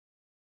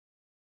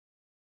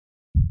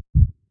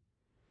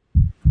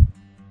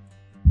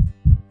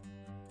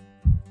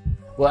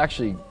Well,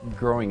 actually,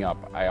 growing up,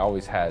 I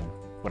always had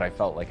what I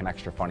felt like an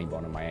extra funny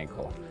bone in my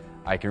ankle.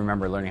 I can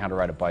remember learning how to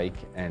ride a bike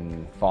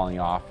and falling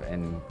off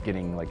and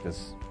getting like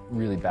this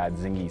really bad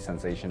zingy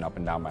sensation up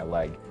and down my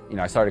leg. You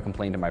know, I started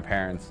complaining to my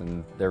parents,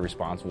 and their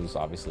response was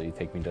obviously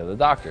take me to the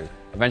doctor.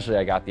 Eventually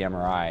I got the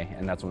MRI,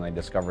 and that's when they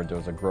discovered there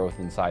was a growth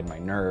inside my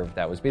nerve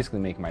that was basically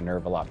making my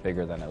nerve a lot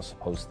bigger than it was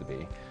supposed to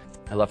be.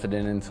 I left it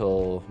in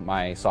until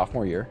my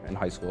sophomore year in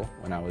high school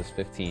when I was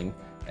 15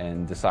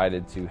 and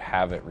decided to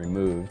have it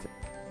removed.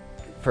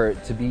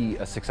 To be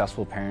a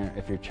successful parent,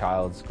 if your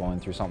child's going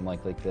through something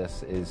like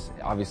this, is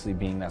obviously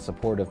being that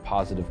supportive,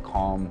 positive,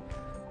 calm,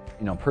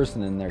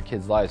 person in their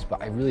kids' lives.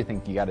 But I really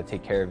think you got to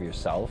take care of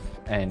yourself,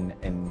 and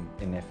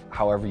if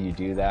however you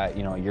do that,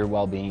 your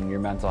well-being,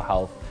 your mental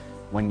health,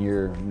 when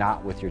you're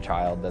not with your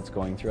child that's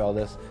going through all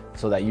this,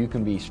 so that you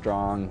can be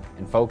strong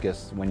and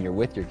focused when you're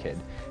with your kid.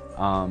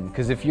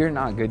 Because if you're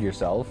not good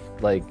yourself,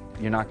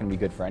 you're not going to be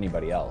good for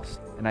anybody else.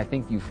 And I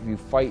think you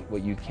fight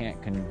what you can't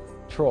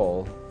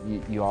control.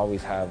 You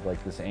always have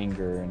this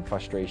anger and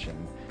frustration,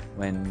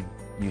 when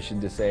you should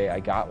just say, I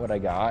got what I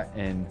got,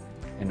 and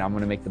I'm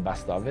going to make the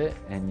best of it,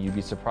 and you'd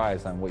be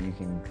surprised on what you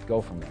can go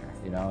from there.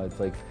 It's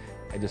like,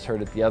 I just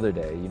heard it the other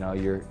day,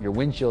 your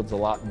windshield's a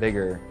lot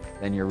bigger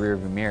than your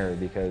rearview mirror,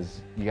 because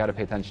you got to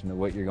pay attention to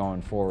what you're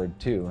going forward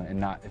to, and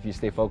not, if you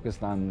stay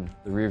focused on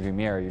the rearview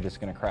mirror, you're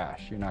just going to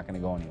crash. You're not going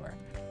to go anywhere.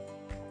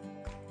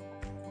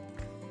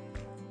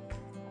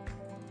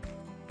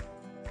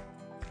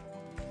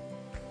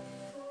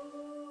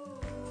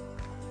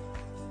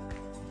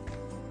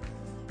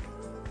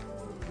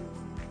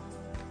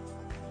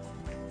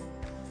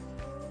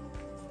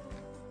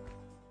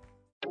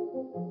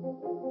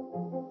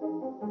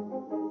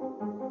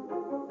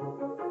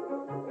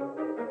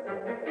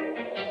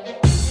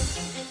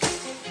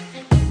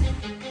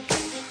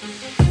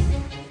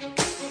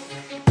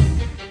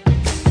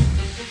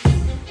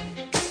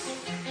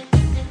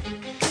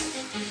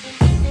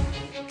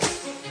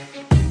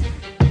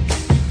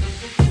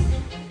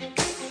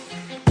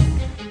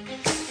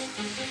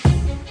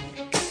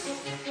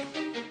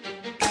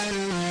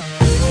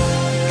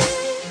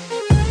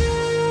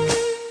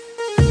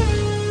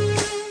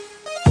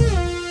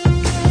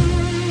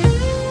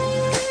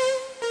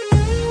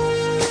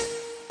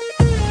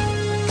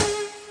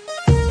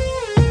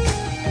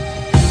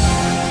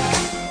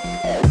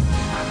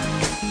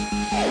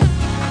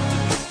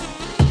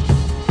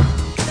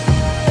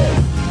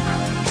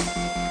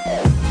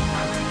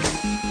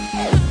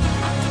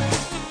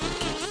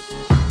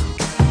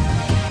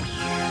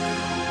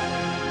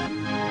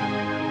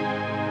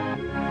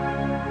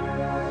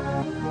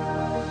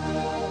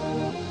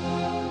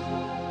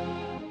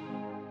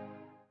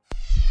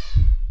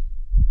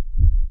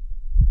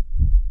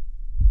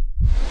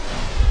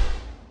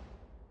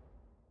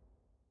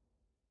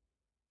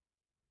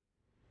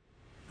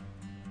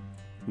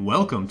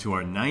 Welcome to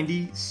our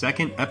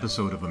 92nd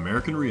episode of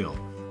American Real,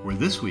 where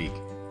this week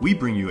we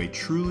bring you a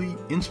truly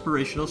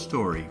inspirational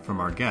story from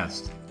our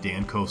guest,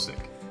 Dan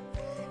Kosick.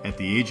 At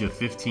the age of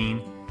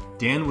 15,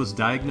 Dan was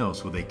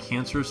diagnosed with a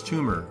cancerous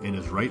tumor in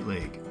his right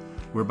leg,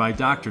 whereby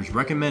doctors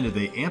recommended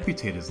they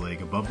amputate his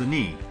leg above the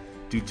knee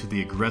due to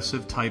the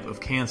aggressive type of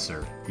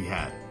cancer he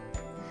had.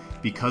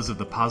 Because of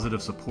the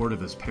positive support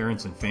of his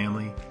parents and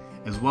family,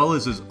 as well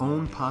as his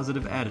own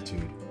positive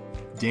attitude,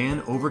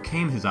 Dan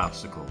overcame his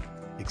obstacle,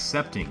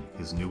 accepting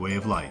his new way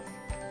of life.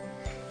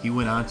 He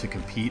went on to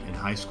compete in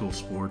high school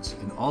sports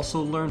and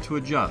also learn to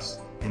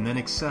adjust and then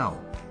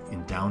excel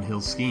in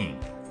downhill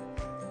skiing.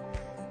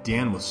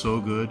 Dan was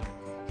so good,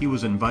 he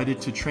was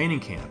invited to training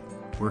camp,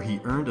 where he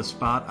earned a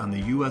spot on the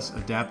U.S.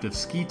 adaptive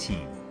ski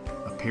team,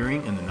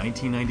 appearing in the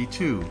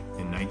 1992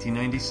 and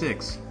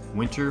 1996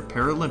 Winter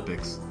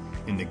Paralympics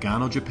in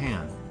Nagano,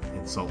 Japan,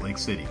 and Salt Lake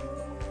City.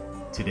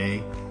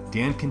 Today,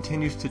 Dan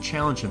continues to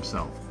challenge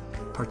himself,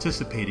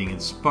 participating in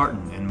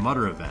Spartan and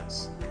Mutter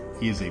events.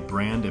 He is a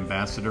brand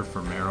ambassador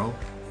for Merrell,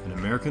 an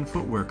American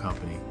footwear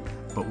company,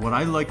 but what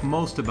I like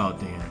most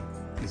about Dan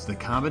is the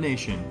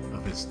combination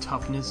of his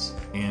toughness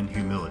and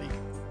humility.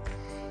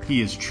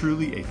 He is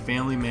truly a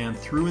family man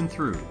through and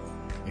through,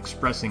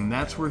 expressing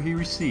that's where he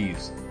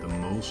receives the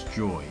most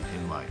joy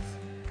in life.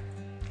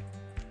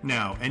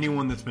 Now,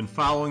 anyone that's been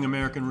following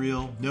American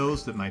Real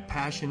knows that my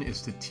passion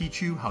is to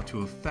teach you how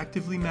to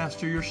effectively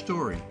master your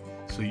story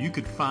so you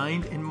could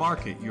find and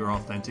market your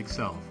authentic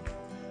self.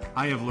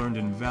 I have learned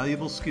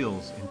invaluable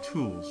skills and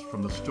tools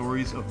from the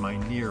stories of my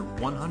near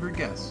 100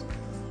 guests,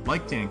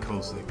 like Dan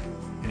Kosick,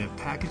 and have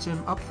packaged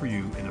them up for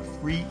you in a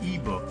free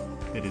ebook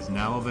that is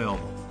now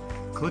available.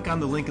 Click on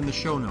the link in the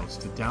show notes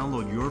to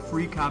download your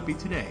free copy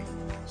today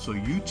so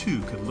you too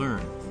could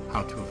learn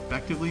how to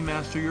effectively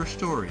master your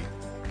story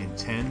in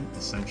 10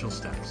 essential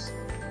steps.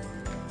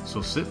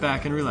 So sit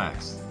back and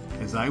relax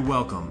as I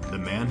welcome the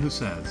man who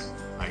says,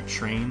 I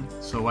train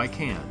so I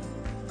can,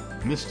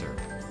 Mr.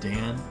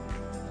 Dan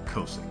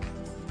Kosick.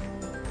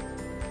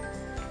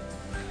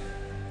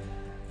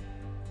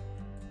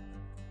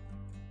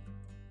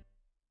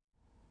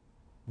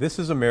 This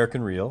is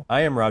American Real. I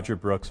am Roger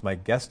Brooks. My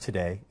guest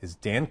today is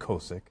Dan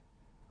Kosick,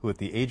 who at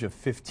the age of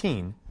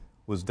 15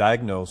 was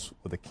diagnosed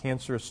with a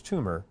cancerous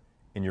tumor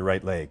in your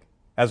right leg.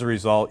 As a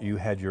result, you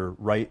had your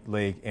right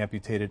leg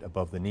amputated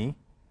above the knee,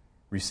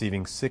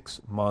 receiving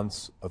 6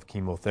 months of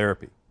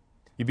chemotherapy.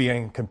 You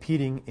began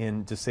competing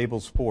in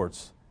disabled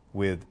sports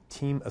with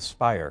Team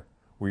Aspire,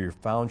 where you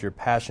found your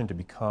passion to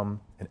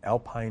become an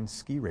alpine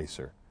ski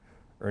racer,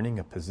 earning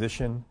a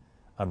position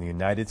on the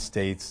United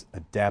States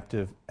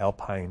Adaptive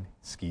Alpine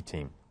Ski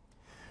Team.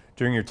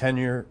 During your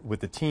tenure with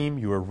the team,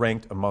 you were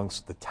ranked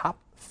amongst the top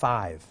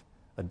 5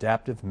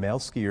 adaptive male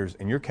skiers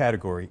in your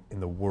category in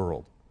the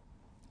world.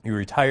 You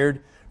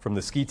retired from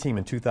the ski team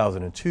in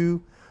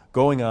 2002,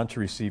 going on to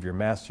receive your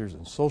master's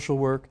in social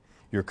work.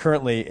 You're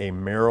currently a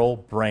Merrill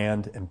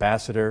brand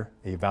ambassador,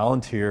 a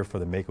volunteer for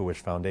the Make-A-Wish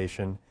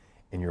Foundation,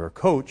 and you're a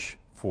coach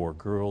for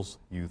girls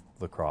youth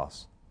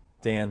lacrosse.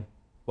 Dan,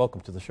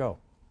 welcome to the show.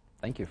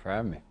 Thank you for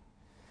having me.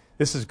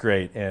 This is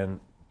great, and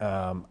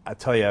I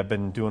tell you, I've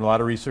been doing a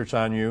lot of research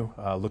on you,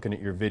 looking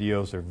at your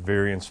videos. They're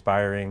very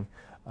inspiring.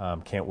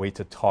 Can't wait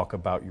to talk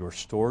about your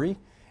story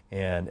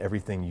and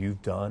everything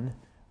you've done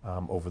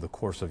over the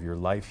course of your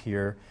life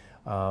here.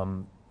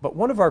 But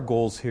one of our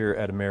goals here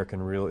at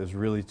American Real is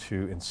really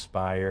to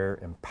inspire,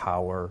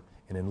 empower,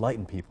 and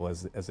enlighten people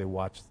as they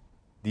watch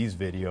these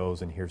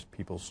videos and hear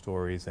people's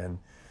stories. And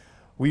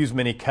we use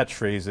many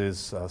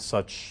catchphrases,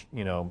 such,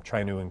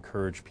 trying to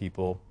encourage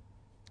people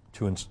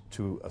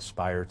to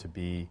aspire to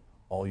be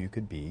all you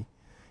could be.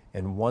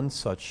 And one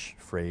such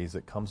phrase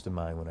that comes to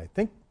mind when I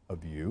think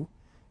of you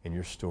and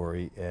your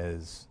story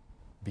is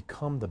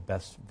become the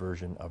best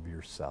version of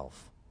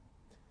yourself.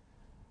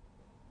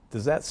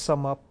 Does that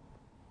sum up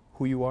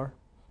who you are?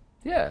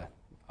 Yeah.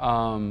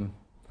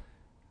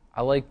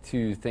 I like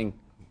to think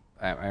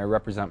I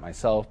represent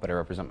myself, but I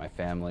represent my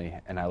family,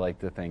 and I like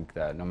to think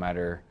that no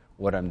matter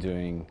what I'm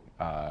doing,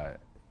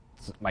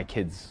 my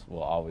kids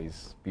will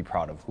always be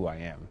proud of who I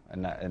am,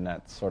 and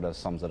that sort of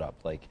sums it up.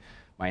 Like,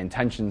 my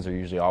intentions are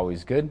usually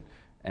always good,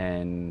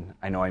 and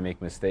I know I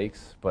make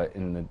mistakes, but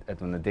when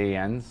the day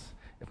ends,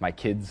 if my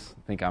kids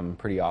think I'm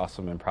pretty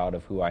awesome and proud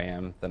of who I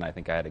am, then I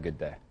think I had a good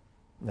day.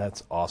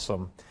 That's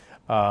awesome.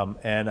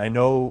 And I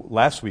know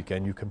last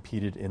weekend you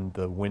competed in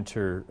the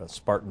winter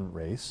Spartan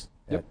race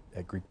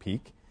at Greek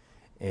Peak,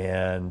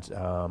 and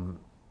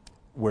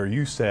where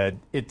you said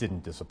it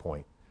didn't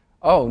disappoint.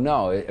 Oh,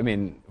 no. I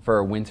mean, for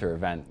a winter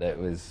event, that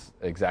was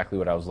exactly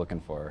what I was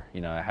looking for.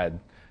 I had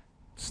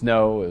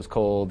snow, it was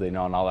cold, and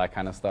all that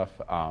kind of stuff.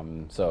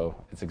 So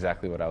it's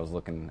exactly what I was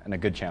looking, and a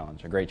good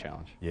challenge, a great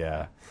challenge.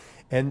 Yeah.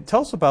 And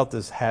tell us about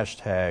this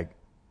hashtag,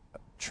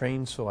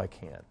 Train So I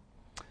Can.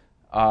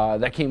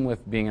 That came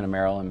with being an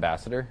Merrill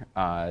ambassador.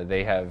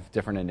 They have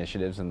different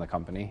initiatives in the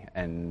company,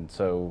 and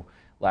so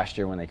last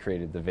year when they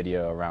created the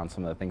video around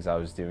some of the things I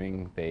was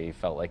doing, they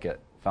felt like it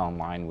fell in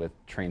line with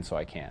Train So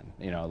I Can.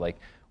 Like,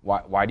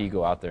 why do you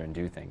go out there and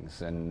do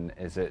things? And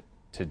is it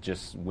to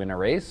just win a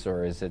race,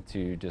 or is it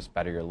to just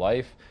better your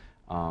life?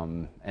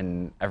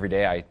 And every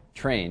day I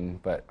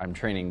train, but I'm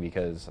training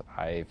because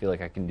I feel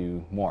like I can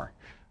do more.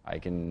 I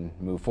can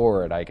move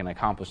forward, I can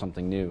accomplish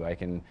something new, I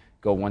can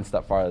go one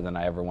step farther than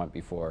I ever went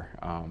before,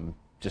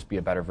 just be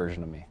a better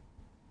version of me.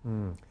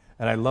 And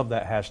I love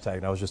that hashtag,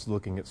 and I was just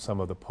looking at some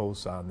of the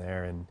posts on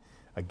there, and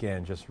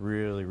again, just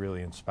really,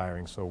 really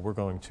inspiring. So we're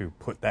going to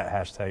put that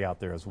hashtag out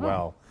there as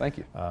well. Thank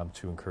you.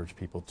 To encourage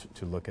people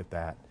to look at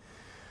that.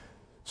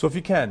 So if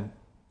you can,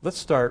 let's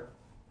start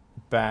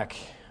back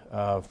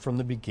from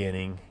the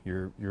beginning.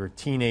 You're a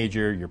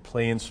teenager, you're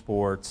playing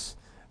sports,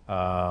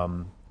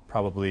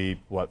 probably,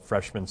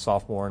 freshman,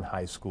 sophomore in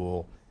high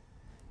school,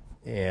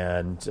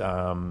 and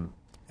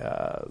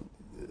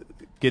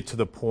get to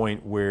the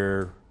point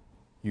where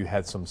you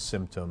had some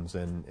symptoms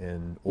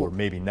or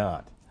maybe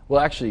not. Well,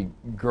 actually,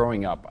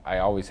 growing up, I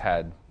always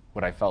had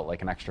what I felt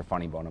like an extra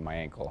funny bone in my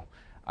ankle.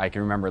 I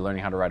can remember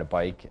learning how to ride a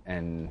bike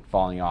and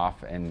falling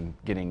off and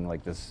getting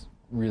like this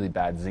really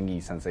bad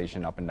zingy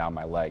sensation up and down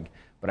my leg,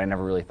 but I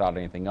never really thought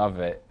anything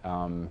of it.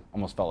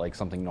 Almost felt like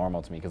something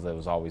normal to me because it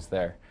was always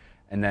there.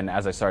 And then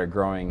as I started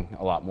growing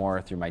a lot more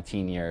through my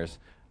teen years,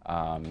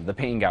 the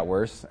pain got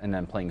worse, and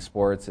then playing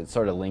sports, it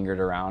sort of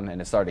lingered around,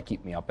 and it started to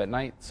keep me up at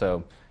night.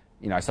 So,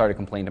 I started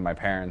complaining to my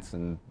parents,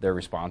 and their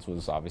response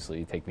was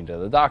obviously take me to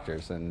the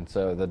doctors. And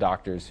so the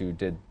doctors who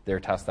did their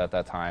test at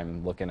that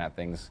time, looking at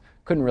things,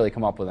 couldn't really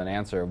come up with an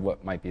answer of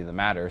what might be the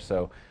matter.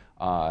 So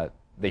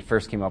they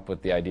first came up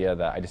with the idea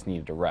that I just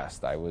needed to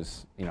rest. I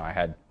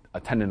had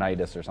a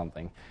tendonitis or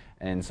something.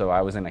 And so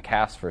I was in a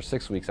cast for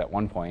 6 weeks at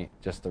one point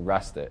just to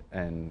rest it,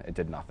 and it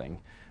did nothing.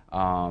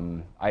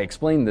 I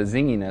explained the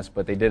zinginess,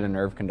 but they did a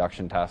nerve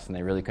conduction test, and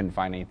they really couldn't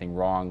find anything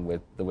wrong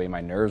with the way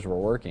my nerves were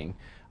working.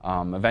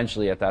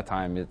 Eventually, at that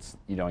time, it's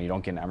you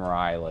don't get an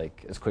MRI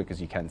like as quick as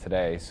you can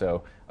today.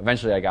 So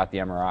eventually, I got the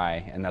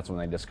MRI, and that's when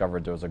they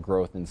discovered there was a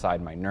growth inside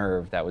my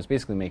nerve that was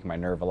basically making my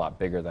nerve a lot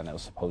bigger than it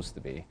was supposed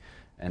to be.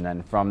 And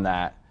then from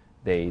that,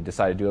 they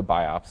decided to do a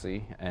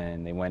biopsy,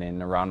 and they went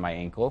in around my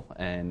ankle,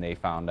 and they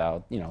found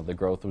out the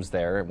growth was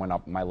there. It went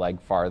up my leg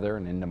farther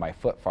and into my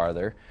foot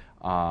farther.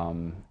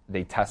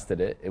 They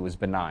tested it. It was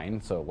benign,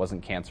 so it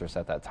wasn't cancerous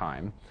at that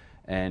time.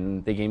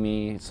 And they gave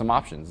me some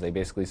options. They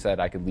basically said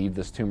I could leave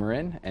this tumor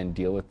in and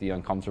deal with the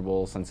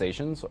uncomfortable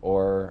sensations,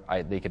 or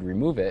they could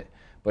remove it.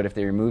 But if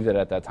they removed it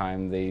at that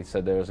time, they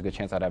said there was a good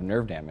chance I'd have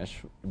nerve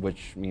damage,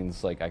 which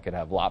means like I could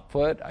have lop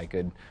foot, I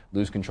could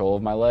lose control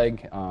of my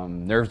leg.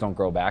 Nerves don't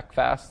grow back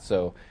fast,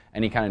 so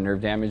any kind of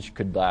nerve damage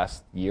could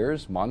last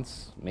years,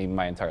 months, maybe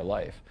my entire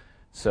life.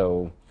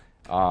 So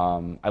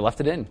I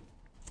left it in.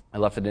 I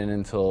left it in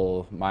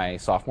until my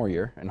sophomore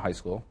year in high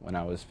school when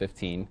I was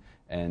 15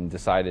 and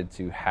decided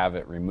to have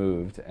it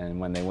removed. And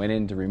when they went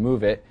in to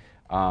remove it,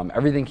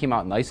 everything came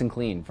out nice and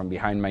clean from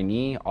behind my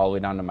knee all the way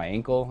down to my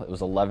ankle. It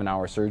was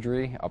 11-hour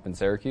surgery up in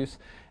Syracuse.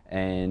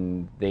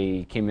 And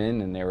they came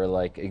in and they were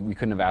like, we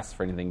couldn't have asked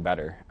for anything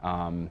better.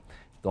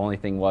 The only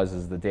thing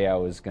is the day I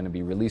was going to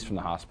be released from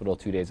the hospital,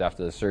 2 days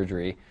after the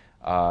surgery,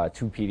 2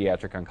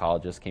 pediatric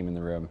oncologists came in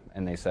the room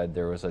and they said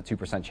there was a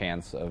 2%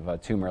 chance of a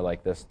tumor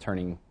like this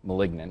turning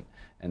malignant.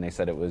 And they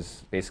said it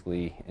was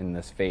basically in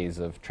this phase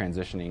of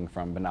transitioning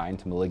from benign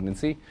to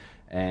malignancy,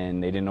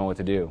 and they didn't know what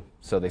to do.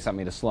 So they sent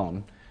me to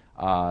Sloan.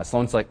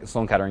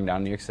 Sloan Kettering down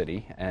in New York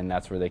City, and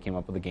that's where they came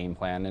up with a game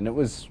plan. And it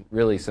was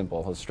really simple.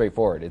 It was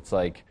straightforward. It's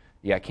like,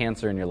 you got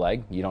cancer in your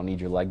leg. You don't need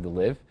your leg to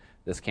live.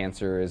 This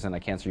cancer isn't a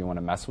cancer you want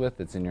to mess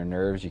with. It's in your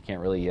nerves. You can't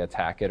really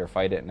attack it or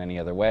fight it in any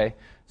other way.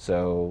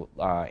 So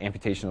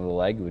amputation of the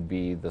leg would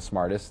be the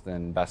smartest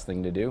and best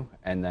thing to do,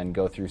 and then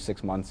go through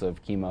 6 months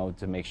of chemo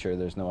to make sure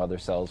there's no other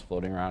cells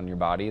floating around in your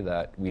body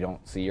that we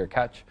don't see or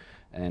catch,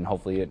 and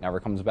hopefully it never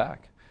comes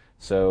back.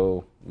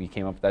 So we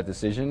came up with that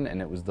decision,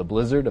 and it was the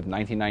blizzard of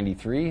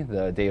 1993,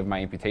 the day of my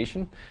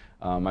amputation.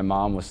 My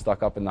mom was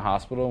stuck up in the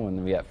hospital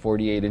when we had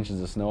 48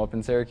 inches of snow up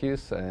in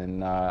Syracuse,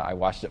 and I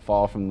watched it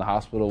fall from the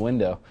hospital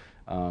window,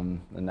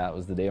 and that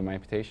was the day of my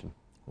amputation.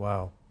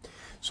 Wow.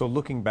 So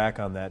looking back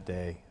on that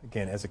day,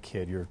 again, as a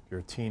kid, you're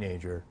a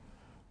teenager,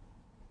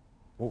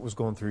 what was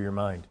going through your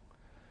mind?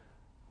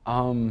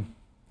 And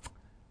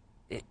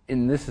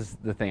this is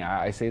the thing,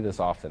 I say this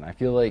often. I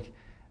feel like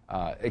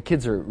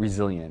kids are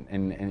resilient,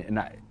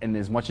 and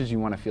as much as you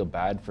want to feel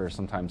bad for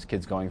sometimes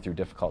kids going through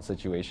difficult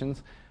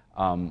situations,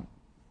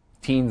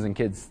 teens and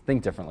kids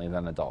think differently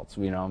than adults.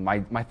 You know,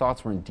 my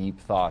thoughts weren't deep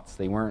thoughts.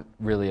 They weren't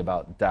really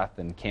about death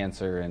and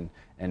cancer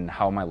and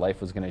how my life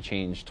was going to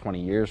change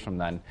 20 years from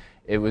then.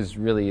 It was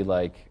really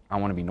like, I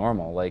want to be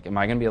normal. Like, am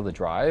I going to be able to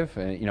drive?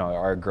 You know,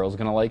 are girls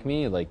going to like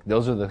me? Like,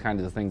 those are the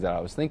kinds of things that I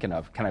was thinking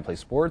of. Can I play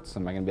sports?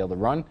 Am I going to be able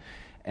to run?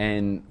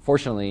 And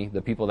fortunately,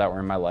 the people that were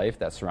in my life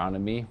that surrounded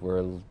me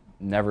were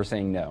never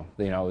saying no.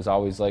 You know, it was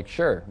always like,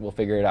 sure, we'll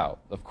figure it out.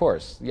 Of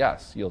course,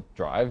 yes, you'll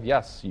drive.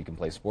 Yes, you can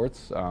play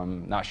sports.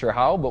 Not sure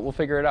how, but we'll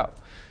figure it out.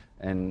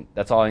 And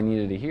that's all I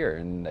needed to hear,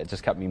 and it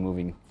just kept me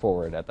moving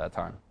forward at that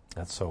time.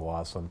 That's so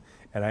awesome.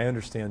 And I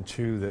understand,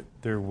 too, that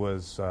there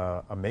was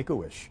a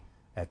Make-A-Wish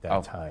at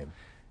that time.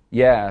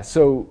 Yeah,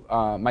 so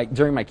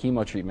during my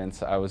chemo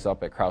treatments, I was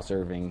up at Krause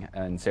Irving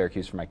in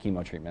Syracuse for my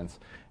chemo treatments,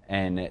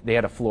 and they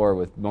had a floor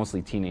with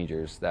mostly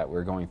teenagers that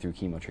were going through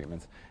chemo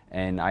treatments.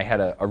 And I had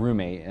a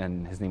roommate,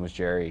 and his name was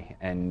Jerry,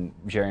 and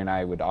Jerry and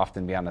I would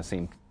often be on the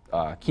same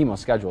chemo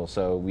schedule,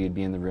 so we'd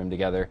be in the room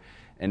together.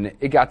 And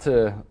it got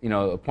to, you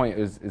know, a point,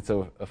 it's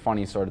a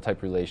funny sort of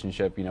type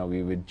relationship. You know,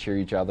 we would cheer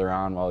each other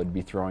on while we'd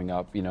be throwing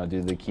up, you know,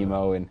 do the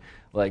chemo, and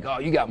like, oh,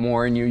 you got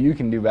more in you, you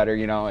can do better,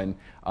 you know.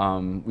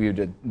 And we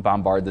would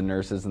bombard the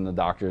nurses and the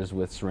doctors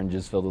with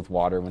syringes filled with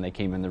water when they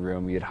came in the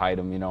room. We'd hide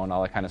them, you know, and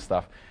all that kind of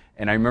stuff.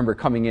 And I remember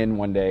coming in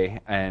one day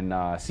and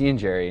seeing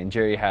Jerry, and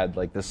Jerry had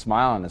like this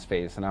smile on his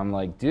face, and I'm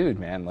like, dude,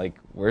 man, like,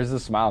 where's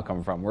this smile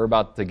coming from? We're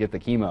about to get the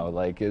chemo,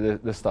 like,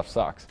 this stuff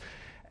sucks.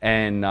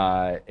 And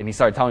he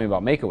started telling me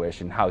about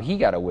Make-A-Wish and how he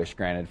got a wish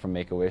granted from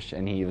Make-A-Wish,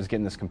 and he was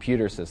getting this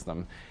computer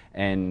system.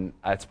 And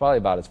that's probably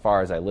about as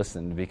far as I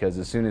listened, because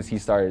as soon as he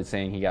started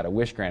saying he got a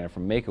wish granted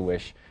from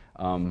Make-A-Wish,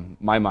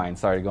 my mind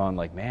started going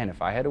like, man,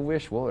 if I had a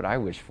wish, what would I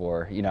wish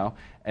for, you know?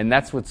 And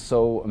that's what's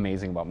so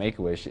amazing about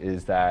Make-A-Wish,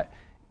 is that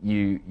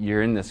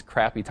you're in this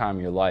crappy time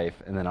of your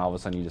life, and then all of a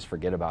sudden you just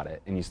forget about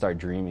it, and you start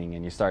dreaming,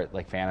 and you start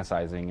like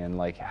fantasizing and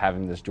like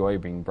having this joy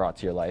being brought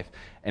to your life.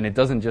 And it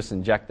doesn't just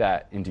inject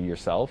that into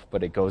yourself,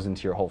 but it goes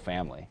into your whole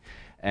family.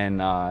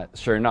 And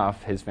sure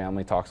enough, his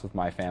family talks with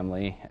my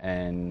family,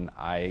 and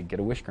I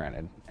get a wish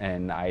granted.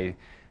 And I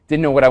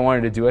didn't know what I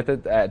wanted to do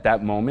at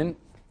that moment.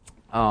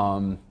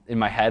 In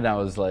my head, I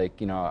was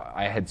like, you know,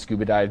 I had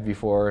scuba dived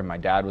before, and my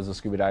dad was a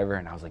scuba diver,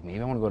 and I was like,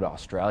 maybe I want to go to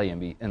Australia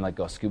and like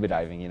go scuba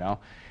diving, you know.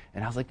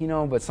 And I was like, you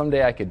know, but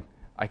someday I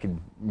could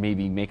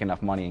maybe make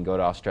enough money and go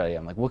to Australia.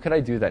 I'm like, what could I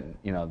do that,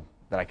 you know,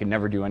 that I could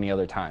never do any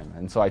other time?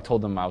 And so I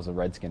told them I was a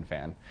Redskin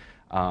fan.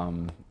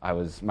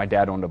 My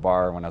dad owned a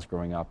bar when I was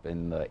growing up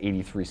in the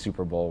 '83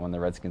 Super Bowl when the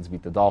Redskins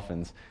beat the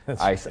Dolphins.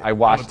 I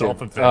watched it.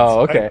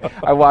 Oh, okay.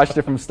 I watched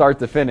it from start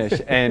to finish.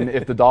 And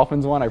if the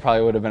Dolphins won, I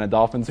probably would have been a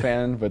Dolphins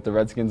fan, but the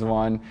Redskins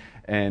won,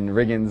 and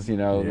Riggins, you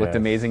know, looked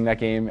amazing that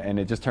game, and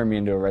it just turned me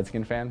into a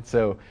Redskin fan.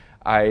 So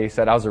I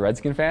said I was a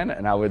Redskin fan,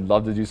 and I would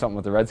love to do something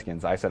with the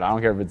Redskins. I said, I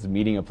don't care if it's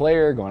meeting a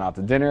player, going out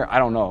to dinner, I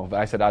don't know. But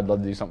I said I'd love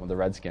to do something with the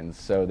Redskins.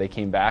 So they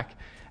came back,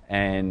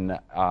 And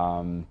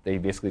they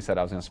basically said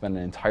I was going to spend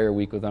an entire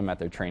week with them at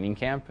their training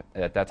camp.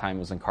 At that time, it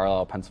was in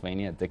Carlisle,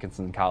 Pennsylvania, at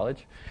Dickinson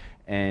College.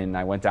 And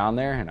I went down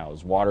there, and I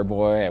was water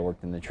boy. I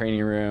worked in the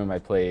training room. I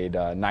played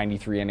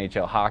 93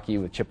 NHL hockey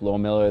with Chip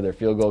Lowmiller, their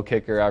field goal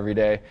kicker, every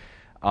day.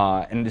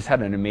 And just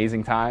had an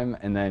amazing time.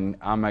 And then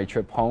on my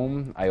trip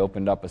home, I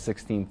opened up a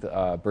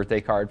 16th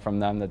birthday card from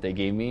them that they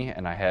gave me,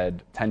 and I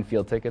had 10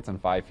 field tickets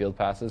and 5 field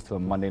passes to a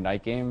Monday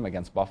night game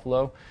against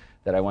Buffalo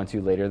that I went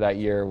to later that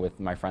year with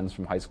my friends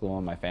from high school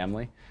and my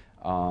family.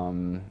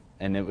 And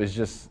it was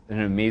just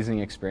an amazing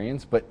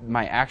experience. But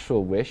my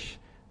actual wish,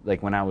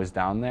 like when I was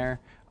down there,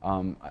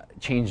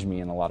 changed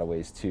me in a lot of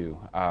ways too.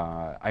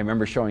 I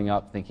remember showing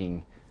up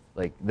thinking,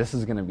 like, this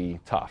is going to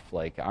be tough.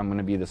 Like, I'm going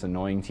to be this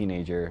annoying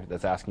teenager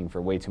that's asking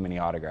for way too many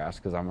autographs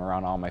because I'm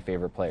around all my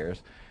favorite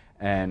players.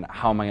 And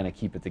how am I going to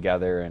keep it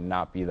together and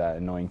not be that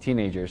annoying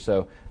teenager?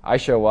 So I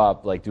show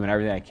up, like, doing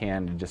everything I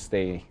can to just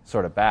stay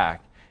sort of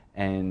back.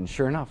 And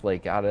sure enough,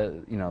 like,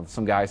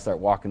 some guys start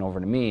walking over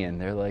to me, and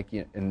they're like,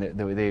 and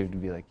they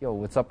would be like, "Yo,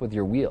 what's up with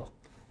your wheel?"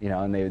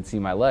 And they would see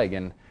my leg,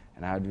 and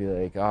I would be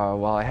like, "Oh,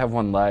 well, I have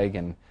one leg,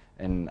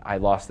 and I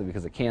lost it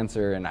because of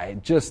cancer, and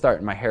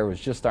my hair was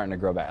just starting to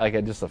grow back, like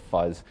just a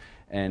fuzz."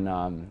 And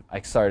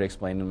I started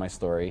explaining my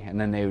story, and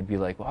then they would be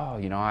like, "Wow,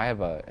 I have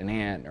an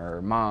aunt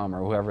or mom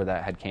or whoever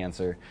that had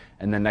cancer."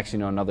 And then next,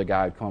 another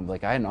guy would come up,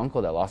 like, "I had an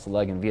uncle that lost a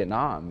leg in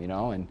Vietnam,"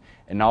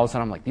 and all of a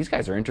sudden I'm like, these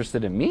guys are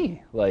interested in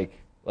me, like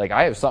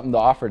I have something to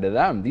offer to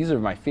them. These are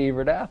my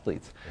favorite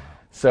athletes. Wow.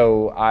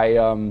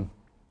 So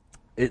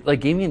it like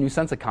gave me a new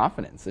sense of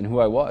confidence in who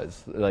I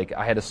was. Like,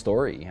 I had a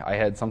story, I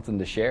had something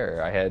to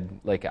share.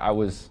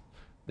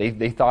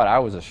 They thought I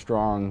was a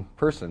strong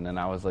person, and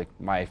I was like,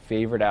 my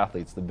favorite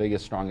athletes, the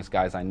biggest, strongest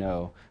guys I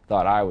know,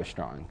 thought I was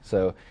strong.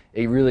 So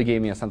it really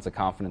gave me a sense of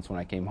confidence when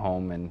I came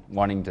home and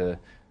wanting to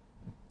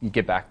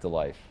get back to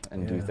life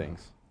and do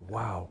things.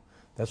 Wow,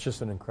 that's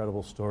just an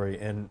incredible story.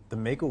 And the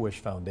Make-A-Wish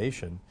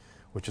Foundation,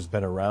 which has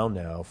been around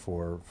now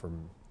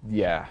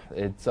Yeah,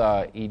 it's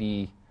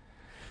 80.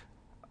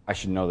 I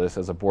should know this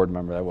as a board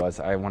member.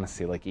 I want to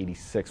say like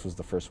 86 was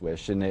the first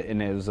wish, and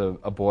it was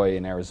a boy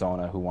in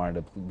Arizona who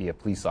wanted to be a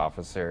police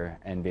officer,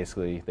 and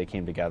basically they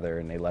came together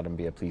and they let him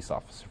be a police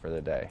officer for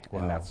the day. Wow.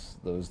 And that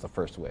was the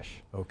first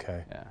wish.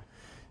 Okay.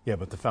 Yeah,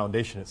 but the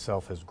foundation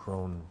itself has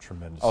grown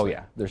tremendously. Oh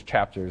yeah, there's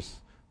chapters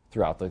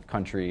throughout the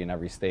country and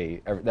every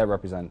state that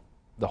represent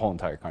the whole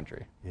entire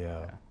country.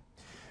 Yeah.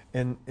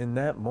 And in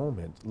that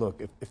moment,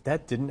 look, if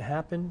that didn't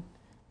happen,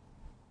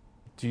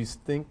 do you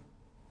think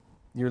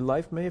your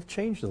life may have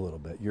changed a little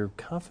bit? Your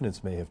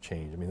confidence may have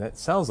changed. I mean, that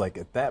sounds like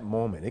at that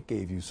moment it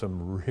gave you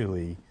some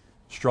really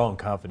strong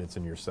confidence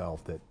in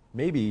yourself that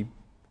maybe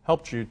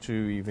helped you to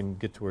even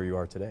get to where you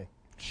are today.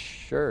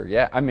 Sure,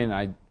 yeah. I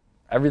mean,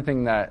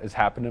 everything that has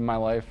happened in my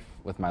life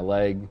with my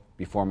leg,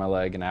 before my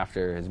leg, and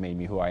after has made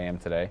me who I am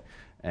today.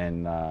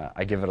 And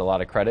I give it a lot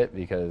of credit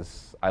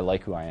because I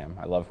like who I am.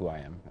 I love who I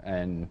am.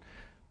 And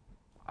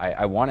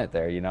I want it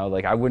there,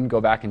 like I wouldn't go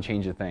back and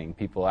change a thing.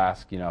 People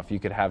ask, if you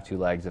could have 2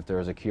 legs, if there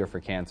was a cure for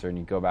cancer, and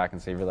you go back and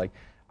save your leg,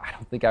 I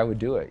don't think I would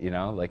do it,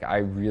 like I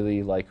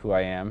really like who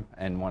I am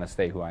and want to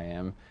stay who I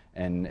am.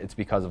 And it's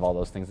because of all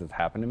those things that's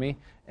happened to me.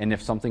 And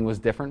if something was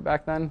different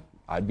back then,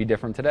 I'd be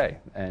different today.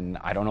 And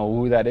I don't know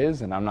who that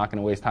is, and I'm not going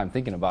to waste time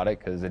thinking about it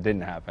because it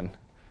didn't happen.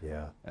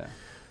 Yeah.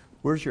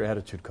 Where's your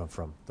attitude come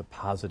from? The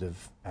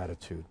positive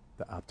attitude,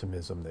 the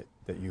optimism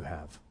that you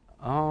have?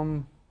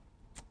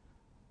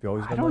 You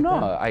always been I don't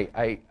know. That?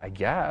 I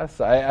guess.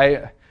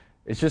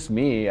 It's just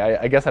me.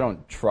 I guess I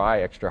don't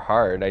try extra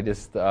hard. I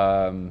just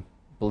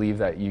believe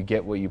that you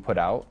get what you put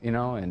out,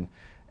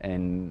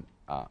 and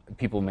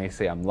people may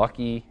say I'm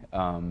lucky.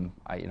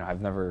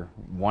 I've never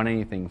won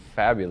anything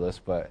fabulous,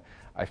 but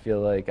I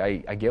feel like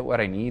I get what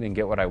I need and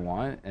get what I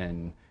want,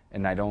 and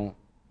I don't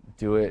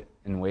do it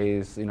in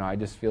ways, I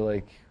just feel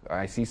like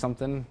I see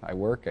something, I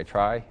work, I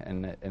try,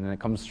 and it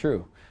comes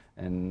true.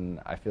 And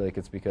I feel like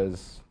it's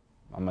because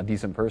I'm a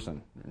decent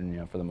person,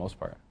 for the most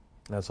part.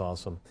 That's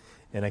awesome.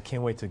 And I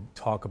can't wait to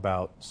talk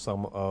about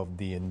some of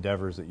the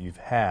endeavors that you've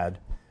had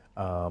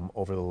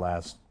over the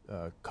last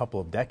couple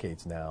of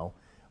decades now.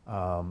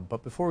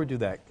 But before we do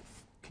that,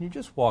 can you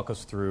just walk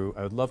us through,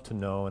 I would love to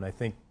know, and I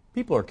think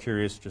people are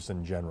curious just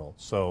in general.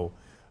 So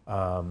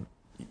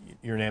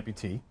you're an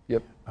amputee.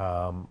 Yep.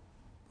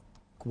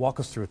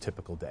 Walk us through a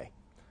typical day.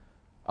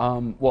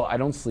 Well, I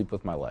don't sleep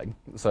with my leg.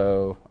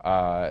 So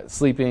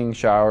sleeping,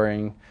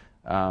 showering,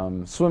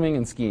 swimming,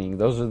 and skiing,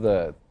 those are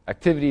the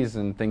activities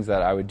and things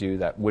that I would do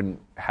that wouldn't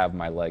have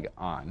my leg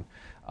on.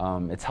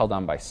 It's held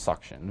on by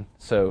suction.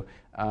 So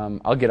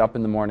I'll get up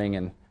in the morning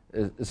and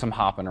some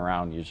hopping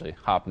around usually,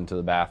 hopping to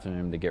the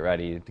bathroom to get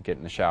ready, to get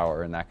in the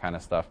shower and that kind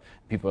of stuff.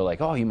 People are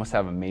like, "Oh, you must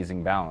have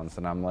amazing balance."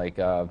 And I'm like,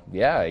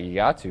 yeah, you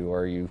got to,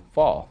 or you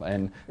fall.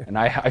 And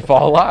I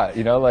fall a lot,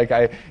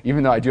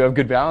 even though I do have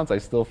good balance, I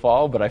still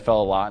fall, but I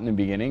fell a lot in the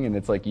beginning, and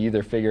it's like you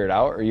either figure it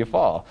out or you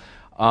fall.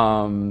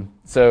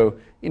 So,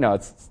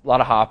 it's a lot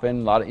of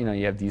hopping,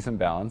 you have decent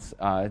balance.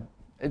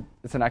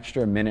 It's an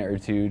extra minute or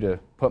two to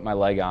put my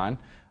leg on.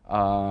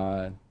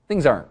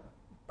 Things aren't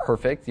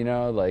perfect,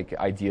 like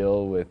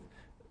ideal with,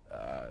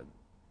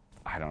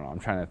 I don't know, I'm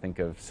trying to think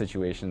of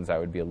situations that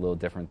would be a little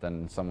different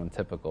than someone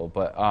typical,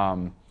 but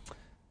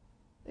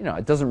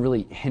it doesn't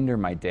really hinder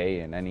my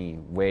day in any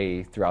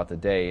way throughout the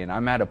day. And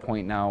I'm at a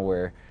point now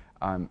where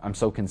I'm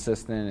so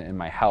consistent in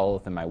my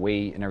health and my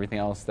weight and everything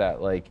else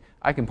that like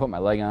I can put my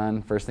leg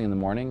on first thing in the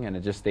morning and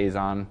it just stays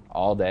on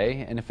all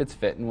day. And if it's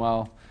fitting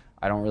well,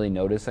 I don't really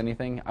notice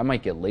anything. I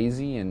might get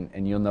lazy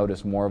and you'll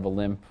notice more of a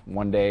limp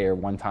one day or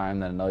one time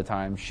than another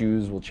time.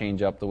 Shoes will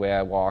change up the way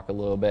I walk a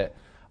little bit.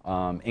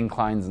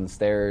 Inclines and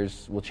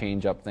stairs will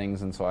change up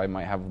things, and so I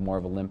might have more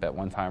of a limp at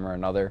one time or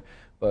another.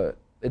 But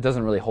it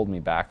doesn't really hold me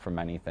back from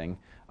anything.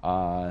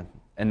 And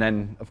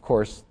then, of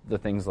course, the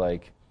things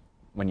like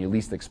when you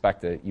least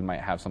expect it, you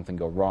might have something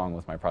go wrong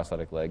with my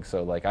prosthetic leg.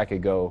 So like I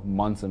could go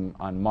months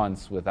on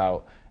months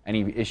without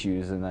any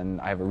issues, and then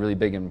I have a really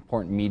big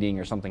important meeting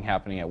or something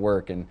happening at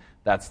work, and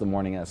that's the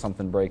morning that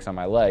something breaks on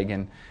my leg.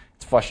 And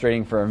it's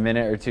frustrating for a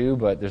minute or two,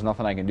 but there's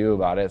nothing I can do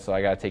about it, so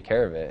I got to take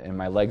care of it. And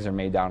my legs are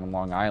made down in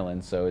Long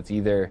Island, so it's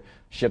either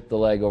ship the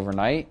leg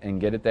overnight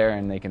and get it there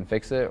and they can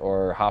fix it,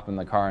 or hop in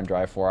the car and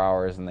drive 4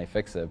 hours and they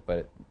fix it.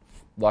 But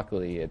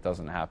luckily, it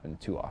doesn't happen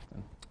too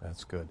often.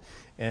 That's good.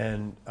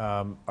 And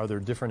are there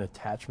different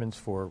attachments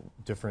for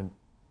different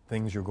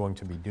things you're going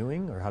to be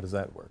doing, or how does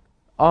that work?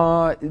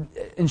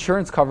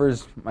 Insurance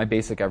covers my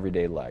basic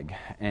everyday leg,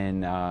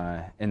 and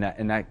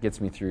that gets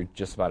me through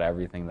just about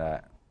everything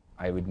that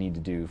I would need to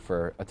do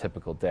for a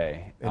typical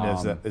day.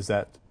 And is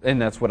that?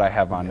 And that's what I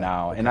have on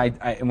now. Okay.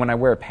 And when I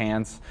wear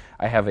pants,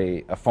 I have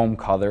a foam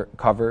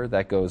cover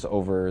that goes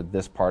over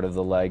this part of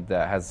the leg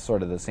that has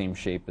sort of the same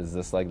shape as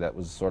this leg that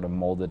was sort of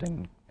molded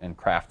and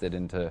crafted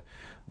into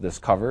this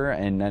cover.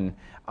 And then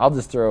I'll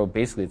just throw,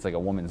 basically it's like a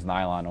woman's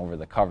nylon over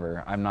the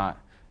cover.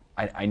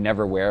 I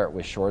never wear it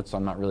with shorts, so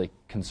I'm not really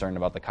concerned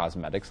about the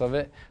cosmetics of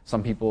it.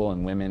 Some people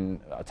and women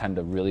tend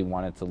to really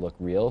want it to look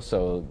real,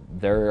 so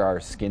there are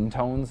skin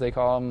tones, they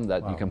call them,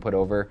 that you can put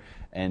over,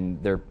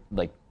 and they're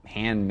like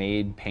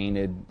handmade,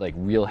 painted, like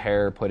real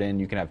hair put in.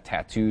 You can have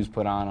tattoos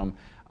put on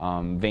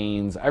them,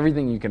 veins,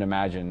 everything you can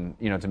imagine,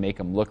 to make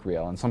them look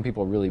real. And some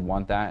people really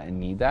want that and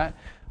need that.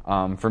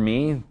 For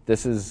me,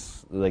 this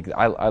is like,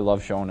 I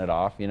love showing it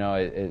off.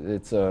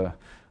 It's a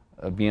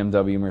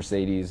BMW,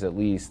 Mercedes, at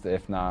least,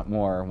 if not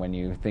more, when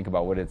you think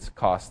about what it's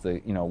cost to,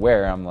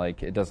 wear. I'm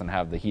like, it doesn't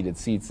have the heated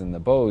seats and the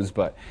Bose,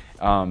 but,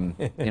 I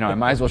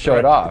might as well show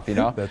it off,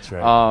 That's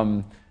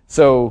right.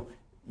 So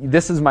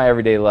this is my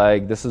everyday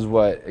leg. This is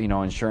what,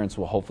 insurance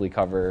will hopefully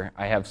cover.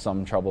 I have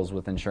some troubles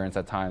with insurance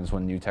at times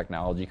when new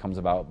technology comes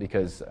about,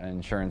 because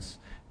insurance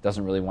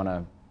doesn't really want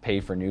to pay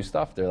for new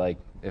stuff. They're like,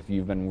 if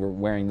you've been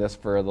wearing this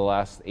for the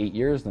last 8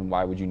 years, then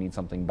why would you need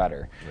something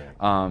better?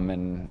 Right.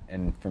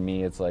 And for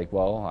me, it's like,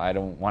 well, I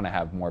don't want to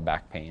have more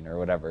back pain or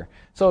whatever.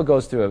 So it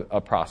goes through a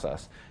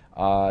process.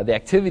 The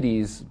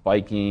activities,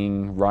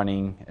 biking,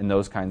 running, and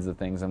those kinds of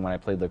things, and when I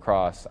played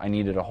lacrosse, I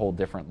needed a whole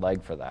different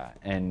leg for that.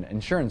 And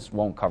insurance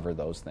won't cover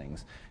those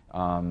things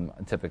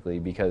typically,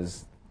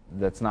 because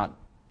that's not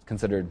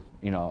considered,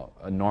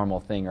 a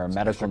normal thing or a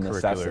medical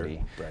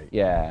necessity. Right.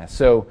 Yeah.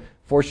 So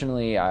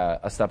fortunately, a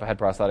Step Ahead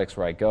Prosthetics,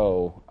 where I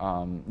go,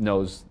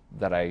 knows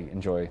that I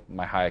enjoy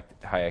my high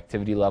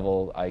activity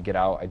level. I get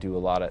out. I do a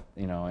lot of,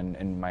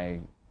 in my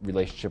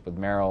relationship with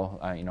Merrill,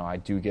 I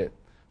do get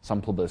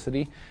some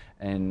publicity,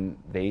 and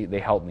they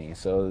help me.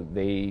 So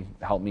they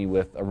help me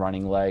with a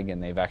running leg,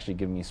 and they've actually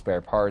given me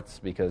spare parts,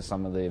 because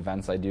some of the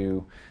events I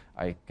do,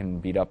 I can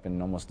beat up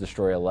and almost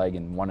destroy a leg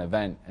in one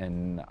event,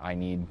 and I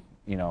need,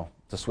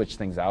 to switch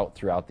things out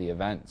throughout the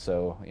event.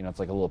 So, it's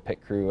like a little pit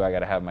crew. I got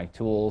to have my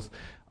tools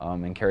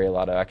and carry a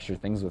lot of extra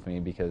things with me,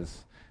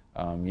 because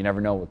you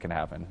never know what can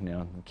happen.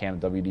 A can of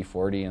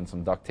WD-40 and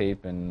some duct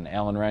tape and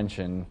Allen wrench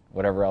and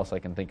whatever else I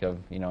can think of,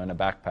 in a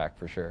backpack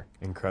for sure.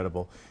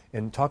 Incredible.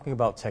 And talking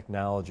about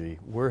technology,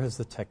 where has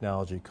the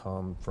technology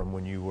come from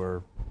when you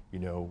were,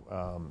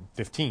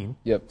 15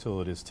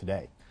 till it is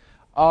today?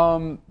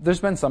 There's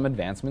been some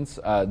advancements.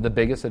 The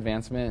biggest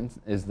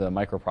advancement is the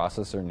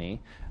microprocessor knee.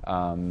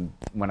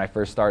 When I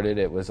first started,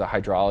 it was a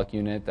hydraulic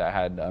unit that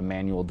had a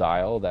manual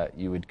dial that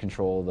you would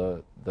control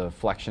the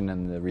flexion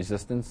and the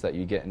resistance that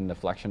you get in the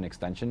flexion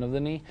extension of the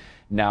knee.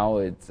 Now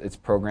it's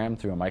programmed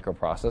through a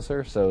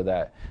microprocessor, so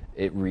that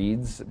it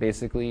reads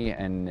basically,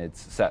 and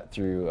it's set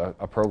through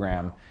a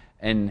program.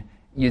 And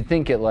you'd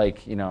think it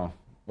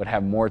would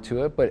have more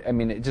to it, but I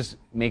mean, it just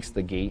makes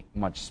the gait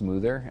much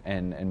smoother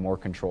and more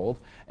controlled,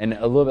 and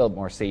a little bit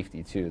more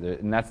safety too.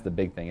 And that's the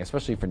big thing,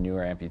 especially for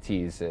newer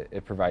amputees.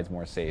 It provides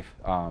more safe.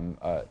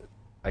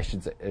 I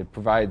should say it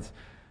provides,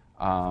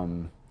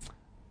 I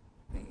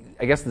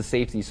guess, the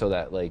safety, so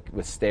that like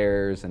with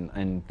stairs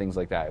and things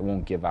like that, it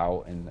won't give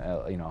out, and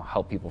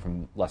help people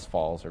from less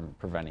falls or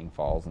preventing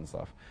falls and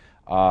stuff.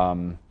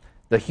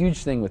 The huge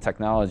thing with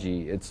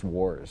technology, it's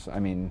wars. I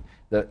mean,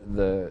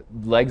 the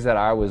legs that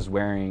I was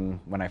wearing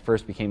when I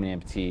first became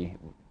an amputee,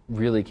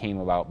 really came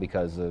about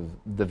because of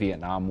the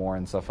Vietnam War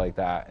and stuff like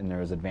that, and there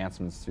was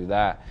advancements through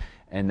that.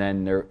 And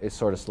then it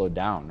sort of slowed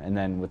down. And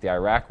then with the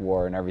Iraq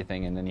War and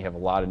everything, and then you have a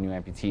lot of new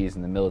amputees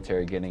and the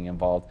military getting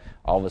involved,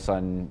 all of a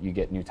sudden you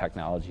get new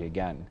technology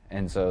again.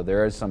 And so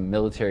there are some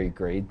military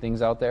grade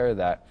things out there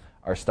that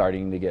are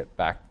starting to get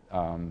back,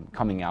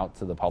 coming out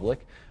to the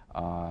public.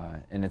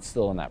 And it's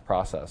still in that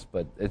process.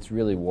 But it's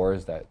really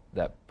wars that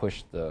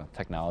push the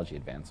technology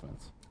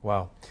advancements.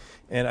 Wow.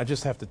 And I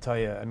just have to tell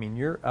you, I mean,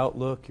 your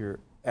outlook, your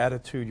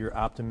attitude, your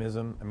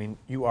optimism, I mean,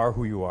 you are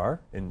who you are,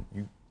 and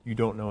you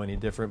don't know any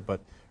different,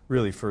 but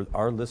really, for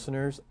our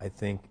listeners, I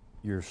think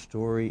your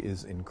story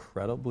is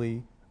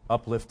incredibly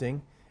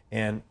uplifting.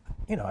 And,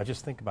 you know, I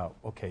just think about,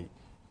 okay,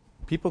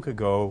 people could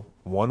go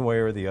one way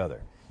or the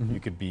other. Mm-hmm. You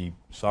could be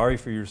sorry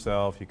for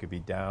yourself, you could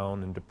be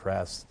down and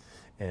depressed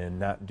and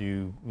not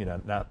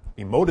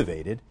be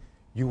motivated.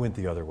 You went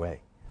the other way.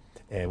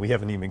 And we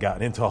haven't even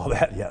gotten into all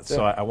that yet.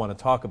 So I want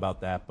to talk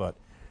about that, but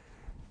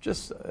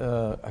just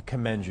I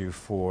commend you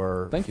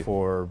for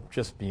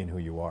just being who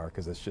you are,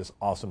 because it's just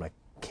awesome. I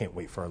can't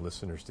wait for our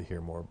listeners to hear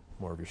more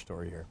of your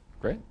story here.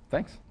 Great,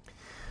 thanks.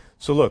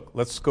 So look,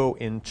 let's go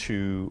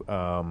into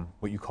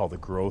what you call the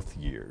growth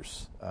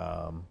years.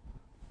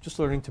 Just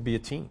learning to be a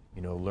team,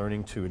 you know,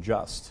 learning to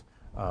adjust.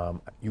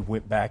 You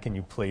went back and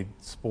you played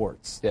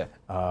sports. Yeah.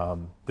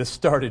 This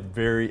started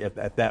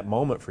at that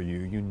moment for you.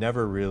 You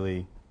never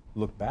really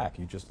looked back.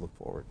 You just looked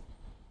forward.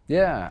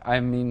 Yeah, I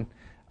mean,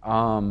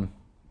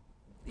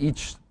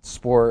 each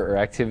sport or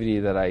activity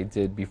that I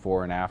did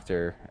before and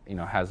after, you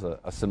know, has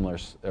a similar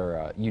or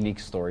a unique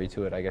story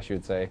to it, I guess you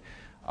would say.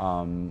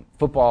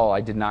 Football,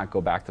 I did not go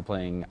back to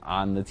playing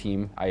on the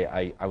team.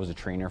 I was a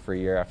trainer for a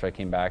year after I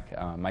came back.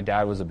 My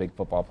dad was a big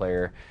football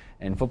player,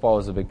 and football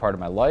was a big part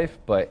of my life,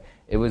 but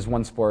it was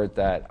one sport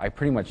that I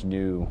pretty much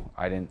knew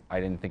I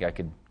didn't think I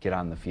could get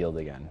on the field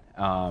again.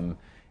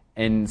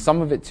 And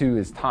some of it, too,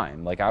 is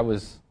time. Like, I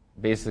was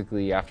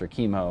basically, after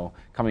chemo,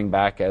 coming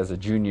back as a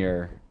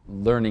junior,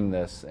 learning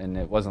this, and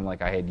it wasn't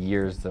like I had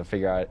years to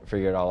figure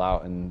it all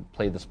out and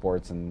play the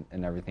sports and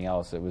everything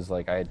else. It was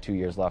like I had 2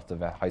 years left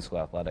of high school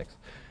athletics.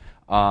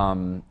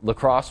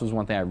 Lacrosse was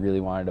one thing I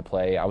really wanted to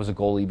play. I was a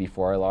goalie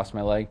before I lost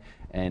my leg,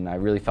 and I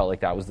really felt like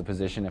that was the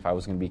position. If I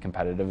was going to be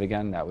competitive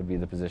again, that would be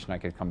the position I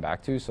could come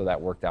back to, so that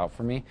worked out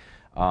for me.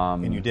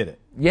 And you did it.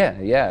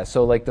 Yeah.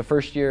 So like the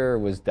first year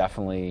was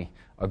definitely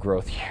a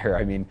growth year.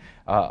 I mean,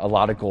 a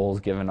lot of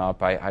goals given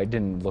up. I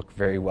didn't look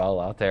very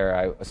well out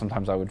there.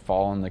 Sometimes I would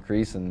fall in the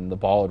crease and the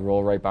ball would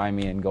roll right by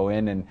me and go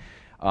in,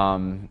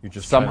 and you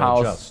just somehow,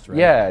 trying to adjust, right?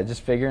 Yeah,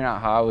 just figuring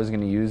out how I was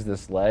going to use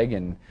this leg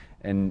and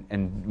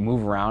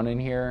move around in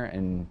here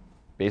and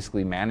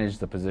basically manage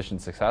the position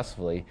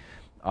successfully.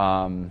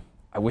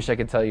 I wish I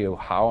could tell you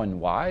how and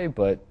why,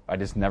 but I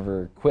just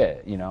never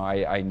quit. You know,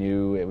 I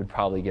knew it would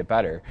probably get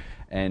better,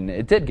 and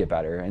it did get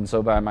better. And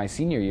so by my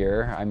senior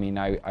year, I mean,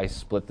 I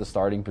split the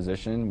starting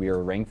position. We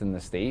were ranked in the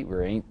state. We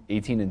were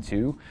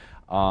 18-2,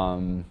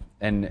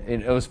 and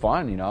it was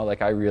fun. You know,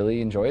 like I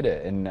really enjoyed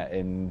it,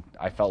 and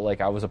I felt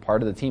like I was a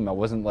part of the team. I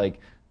wasn't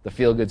like the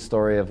feel-good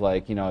story of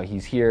like, you know,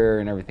 he's here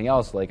and everything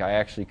else. Like I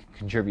actually could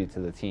contribute to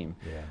the team.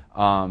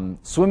 Yeah.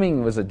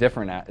 Swimming was a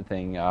different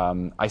thing.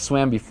 I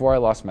swam before I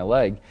lost my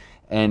leg,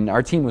 and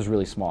our team was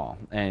really small.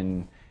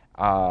 And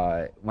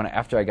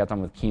after I got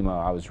done with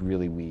chemo, I was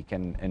really weak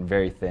and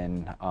very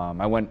thin.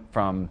 I went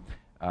from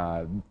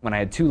when I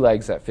had 2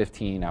 legs at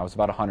 15, I was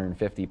about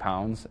 150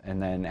 pounds,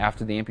 and then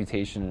after the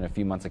amputation and a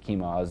few months of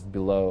chemo,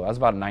 I was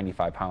about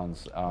 95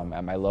 pounds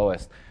at my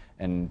lowest.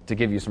 And to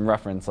give you some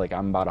reference, like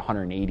I'm about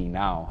 180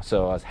 now,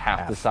 so I was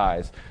half the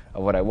size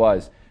of what I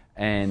was.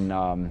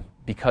 And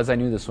because I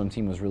knew the swim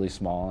team was really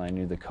small, and I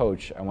knew the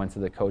coach, I went to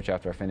the coach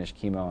after I finished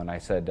chemo, and I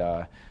said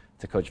to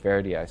Coach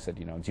Verity, I said,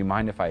 you know, do you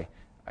mind if I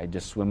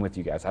just swim with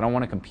you guys? I don't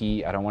want to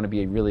compete. I don't want to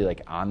be really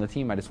like on the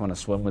team. I just want to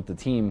swim with the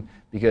team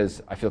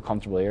because I feel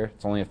comfortable here.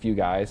 It's only a few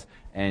guys,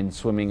 and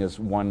swimming is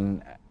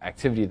one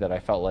activity that I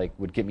felt like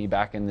would get me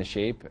back into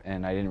shape,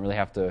 and I didn't really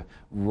have to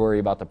worry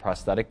about the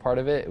prosthetic part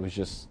of it. It was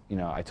just, you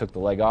know, I took the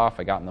leg off,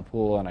 I got in the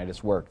pool, and I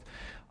just worked.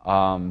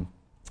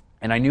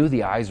 And I knew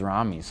the eyes were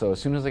on me. So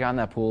as soon as I got in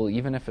that pool,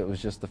 even if it was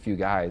just a few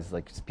guys,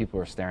 like people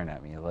were staring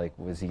at me. Like,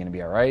 was he going to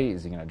be all right?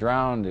 Is he going to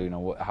drown? You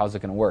know, how's it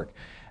going to work?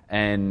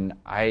 And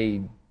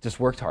I just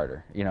worked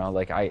harder. You know,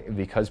 like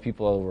because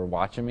people were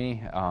watching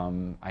me,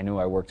 I knew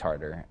I worked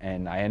harder.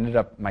 And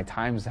my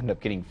times ended up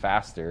getting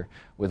faster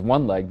with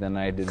one leg than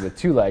I did with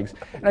 2 legs.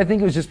 And I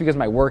think it was just because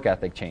my work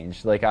ethic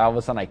changed. Like all of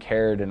a sudden I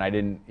cared, and I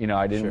didn't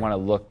Sure. want to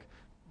look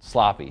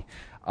sloppy.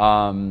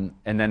 And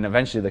then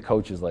eventually the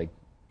coach is like,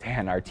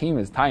 Dan, our team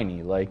is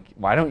tiny. Like,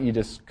 why don't you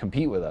just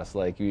compete with us?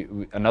 Like,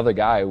 another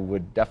guy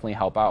would definitely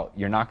help out.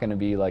 You're not going to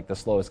be like the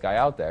slowest guy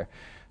out there.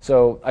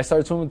 So I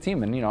started swimming with the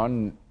team, and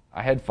and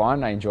I had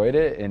fun. I enjoyed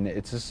it, and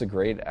it's just a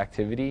great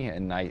activity.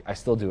 And I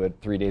still do it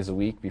 3 days a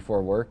week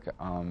before work.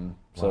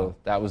 So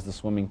that was the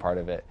swimming part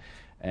of it.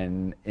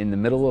 And in the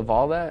middle of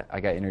all that, I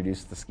got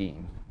introduced to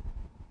skiing.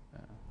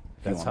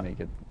 That's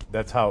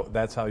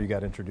how you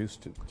got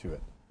introduced to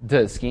it.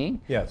 To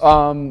skiing? Yes.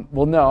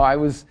 Well, no,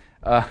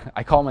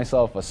 I call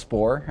myself a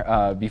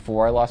spore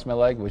before I lost my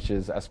leg, which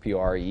is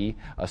SPORE,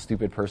 a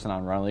stupid person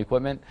on rental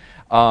equipment.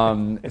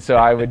 So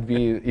I would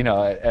be,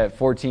 at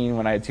 14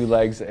 when I had 2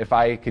 legs, if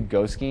I could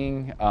go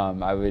skiing,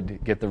 I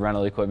would get the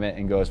rental equipment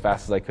and go as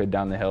fast as I could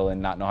down the hill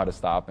and not know how to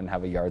stop and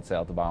have a yard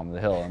sale at the bottom of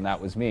the hill, and that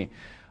was me.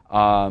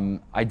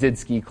 I did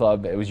ski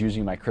club. It was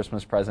usually my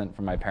Christmas present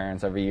from my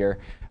parents every year.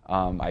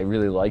 I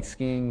really liked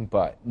skiing,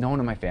 but no one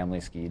in my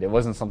family skied. It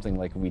wasn't something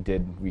like we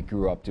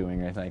grew up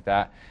doing or anything like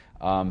that.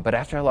 But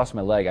after I lost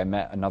my leg, I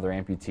met another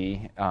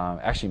amputee.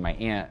 Actually, my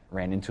aunt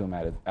ran into him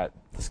at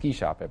the ski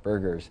shop at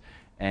Burgers,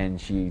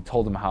 and she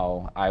told him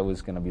how I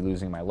was going to be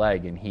losing my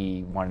leg, and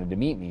he wanted to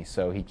meet me.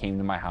 So he came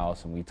to my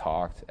house, and we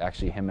talked,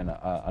 actually him and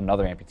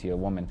another amputee, a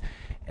woman,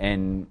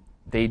 and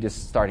they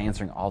just started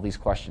answering all these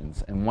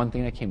questions. And one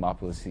thing that came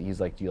up was,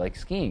 he's like, do you like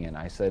skiing? And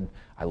I said,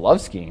 I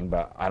love skiing,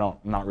 but I'm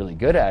not really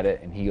good at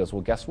it. And he goes,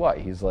 well, guess what?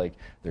 He's like,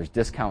 there's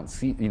discount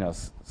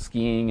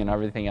skiing and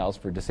everything else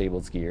for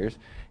disabled skiers.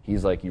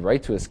 He's like, you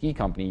write to a ski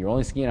company, you're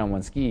only skiing on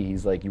one ski.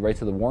 He's like, you write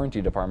to the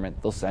warranty department,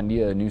 they'll send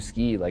you a new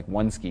ski, like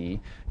one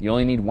ski. You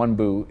only need one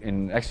boot.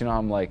 And next thing you know,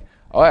 I'm like,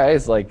 oh,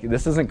 it's like,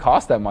 this doesn't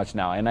cost that much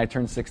now. And I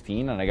turned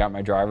 16 and I got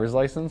my driver's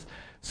license.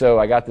 So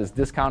I got this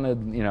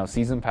discounted,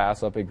 season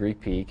pass up at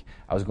Greek Peak.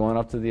 I was going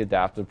up to the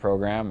adaptive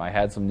program. I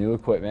had some new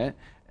equipment,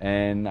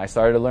 and I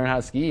started to learn how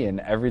to ski.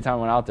 And every time I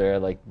went out there,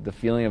 like the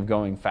feeling of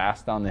going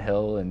fast down the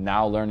hill and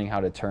now learning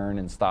how to turn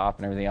and stop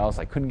and everything else,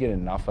 I couldn't get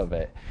enough of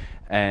it.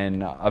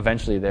 And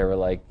eventually they were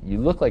like, you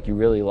look like you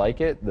really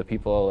like it, the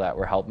people that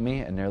were helping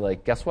me. And they're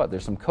like, guess what?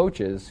 There's some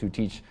coaches who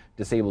teach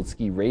disabled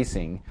ski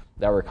racing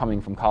that were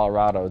coming from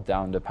Colorado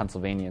down to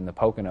Pennsylvania in the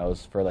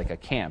Poconos for like a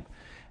camp.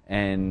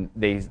 And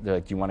they're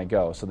like, do you want to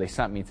go? So they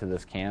sent me to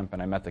this camp,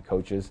 and I met the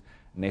coaches,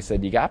 and they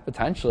said, you got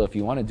potential if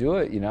you want to do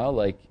it,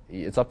 like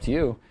it's up to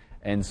you.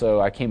 And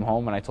so I came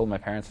home and I told my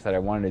parents that I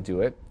wanted to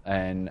do it,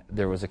 and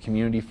there was a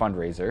community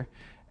fundraiser,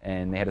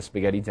 and they had a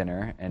spaghetti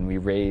dinner, and we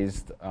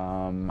raised,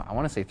 I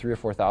want to say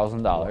 $3,000 or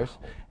 $4,000. Wow.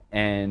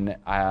 And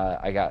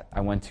I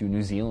went to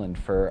New Zealand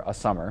for a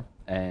summer,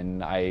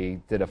 and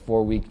I did a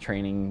 4-week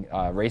training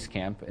race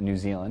camp in New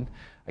Zealand.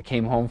 I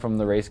came home from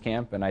the race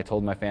camp, and I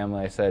told my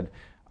family, I said,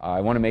 I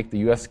want to make the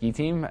U.S. ski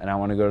team, and I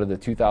want to go to the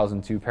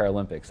 2002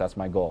 Paralympics. That's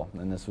my goal.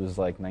 And this was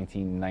like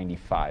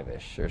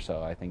 1995-ish or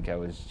so. I think I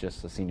was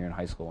just a senior in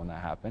high school when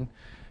that happened.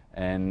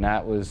 And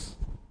that was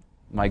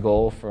my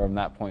goal from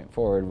that point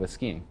forward with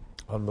skiing.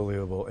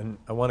 Unbelievable. And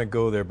I want to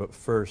go there, but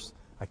first,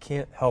 I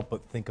can't help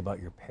but think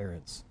about your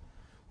parents.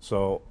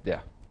 So, yeah,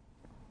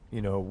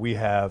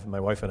 my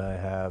wife and I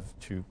have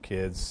 2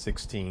 kids,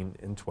 16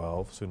 and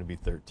 12, soon to be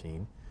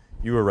 13.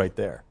 You were right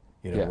there,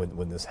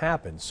 when this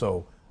happened.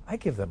 So I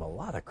give them a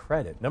lot of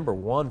credit. Number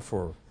one,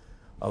 for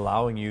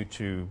allowing you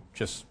to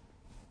just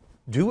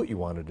do what you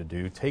wanted to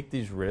do, take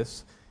these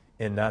risks,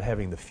 and not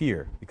having the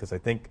fear. Because I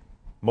think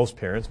most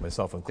parents,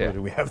 myself included,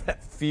 we have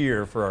that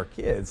fear for our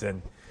kids.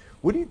 And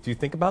what do you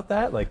think about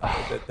that? Like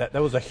that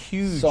was a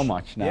huge... So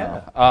much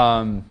now.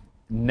 Yeah.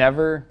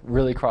 Never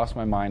really crossed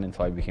my mind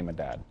until I became a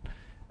dad.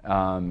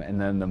 And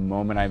then the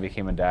moment I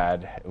became a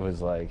dad, it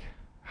was like,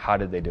 how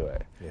did they do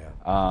it? Yeah.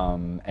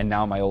 And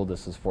now my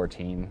oldest is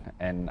 14,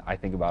 and I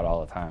think about it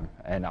all the time.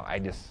 And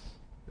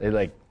it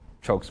like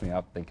chokes me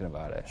up thinking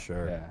about it.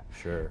 Sure. Yeah.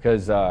 Sure.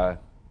 Because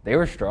they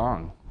were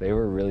strong. They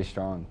were really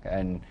strong.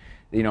 And,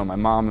 my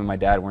mom and my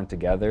dad weren't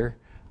together.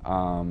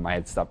 I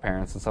had step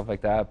parents and stuff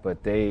like that,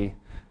 but there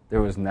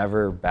was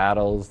never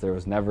battles. There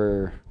was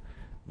never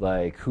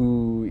like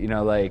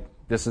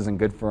this isn't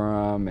good for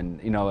them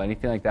and,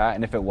 anything like that.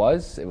 And if it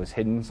was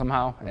hidden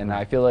somehow. Mm-hmm. And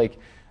I feel like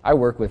I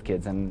work with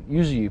kids, and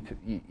usually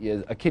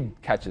a kid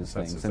catches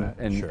things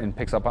and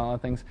picks up on a lot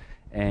of things,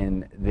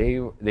 and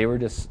they were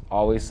just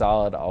always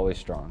solid, always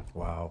strong.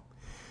 Wow.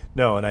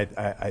 No, and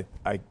I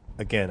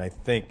again, I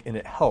think, and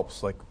it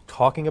helps, like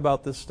talking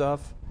about this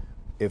stuff,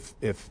 if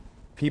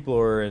people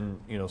are in,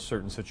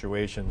 certain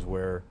situations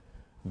where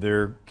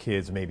their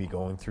kids may be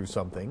going through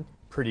something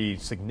pretty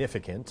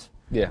significant,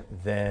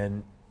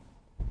 then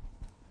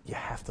you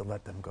have to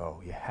let them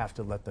go. You have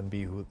to let them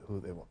be who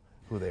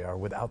they are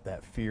without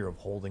that fear of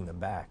holding them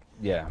back.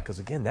 Yeah. Because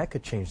again, that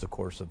could change the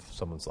course of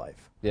someone's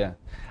life. Yeah.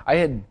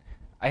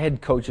 I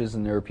had coaches,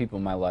 and there were people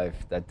in my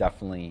life that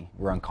definitely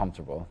were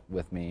uncomfortable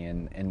with me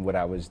and what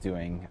I was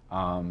doing.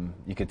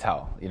 You could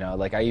tell,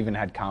 like I even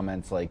had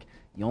comments like,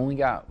 you only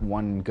got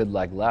one good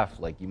leg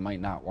left. Like you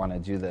might not want to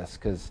do this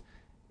because,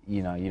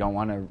 you don't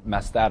want to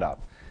mess that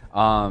up.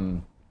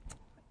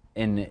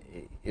 And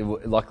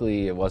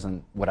luckily it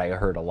wasn't what I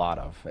heard a lot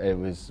of. It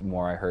was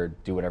more I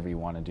heard, do whatever you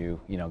want to do,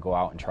 go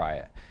out and try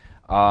it.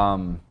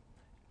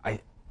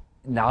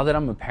 Now that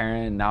I'm a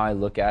parent, now I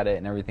look at it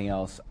and everything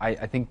else, I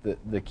think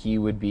the key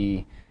would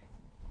be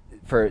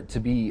to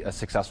be a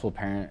successful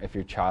parent if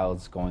your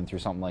child's going through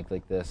something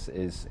like this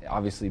is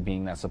obviously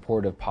being that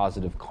supportive,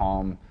 positive,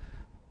 calm,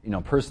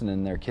 person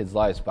in their kids'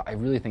 lives. But I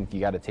really think you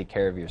got to take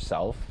care of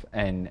yourself,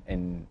 and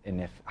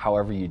if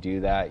however you do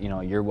that,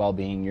 your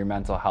well-being, your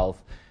mental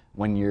health,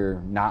 when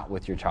you're not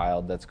with your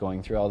child that's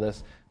going through all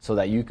this, so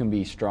that you can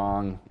be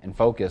strong and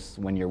focused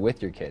when you're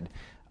with your kid.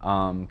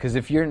 Because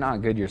if you're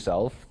not good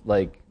yourself,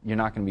 like, you're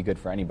not going to be good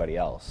for anybody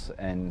else.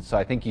 And so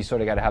I think you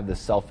sort of got to have this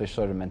selfish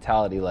sort of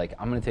mentality, like,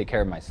 I'm going to take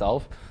care of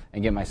myself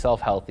and get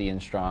myself healthy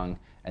and strong,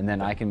 and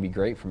then I can be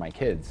great for my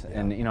kids. Yeah.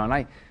 And,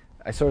 and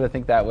I sort of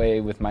think that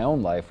way with my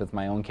own life, with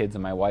my own kids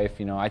and my wife.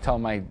 I tell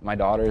my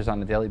daughters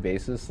on a daily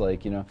basis,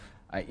 like,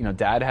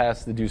 Dad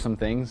has to do some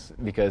things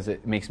because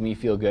it makes me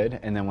feel good,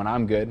 and then when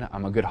I'm good,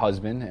 I'm a good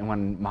husband, and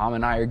when Mom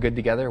and I are good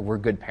together, we're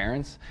good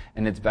parents,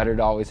 and it's better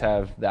to always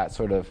have that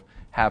sort of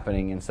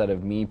happening instead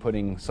of me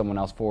putting someone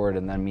else forward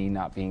and then me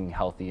not being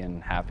healthy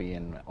and happy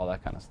and all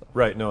that kind of stuff.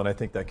 Right, no, and I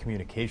think that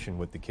communication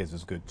with the kids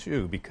is good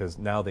too, because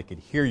now they could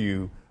hear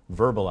you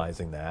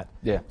verbalizing that.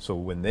 Yeah. So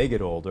when they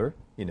get older,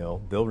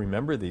 they'll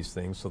remember these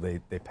things, so they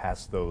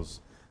pass those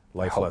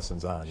life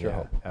lessons on.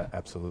 Sure. Yeah,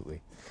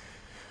 absolutely.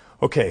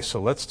 Okay, so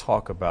let's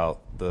talk about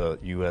the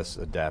U.S.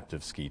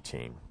 Adaptive Ski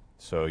Team.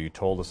 So you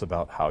told us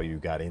about how you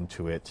got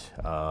into it.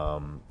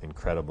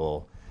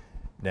 Incredible.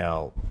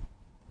 Now,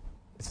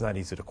 it's not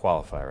easy to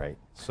qualify, right?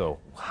 So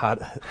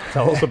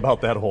tell us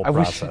about that whole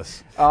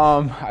process.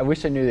 I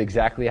wish I knew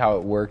exactly how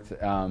it worked.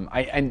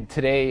 And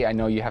today I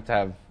know you have to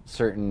have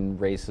certain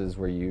races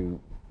where you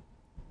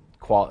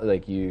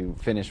you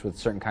finish with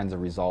certain kinds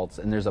of results,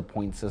 and there's a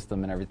point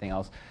system and everything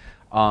else.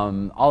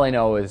 All I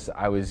know is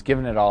I was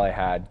giving it all I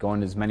had, going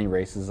to as many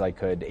races as I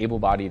could,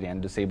 able-bodied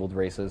and disabled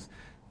races,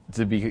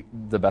 to be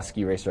the best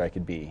ski racer I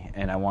could be,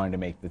 and I wanted to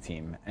make the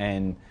team.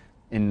 And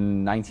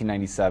in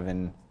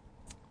 1997,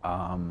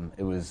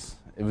 it was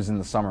in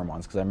the summer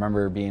months, because I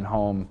remember being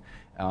home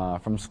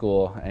from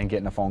school and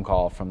getting a phone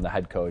call from the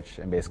head coach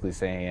and basically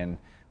saying,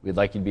 we'd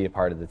like you to be a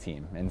part of the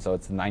team. And so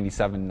it's the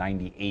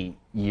 97-98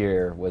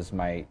 year was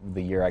the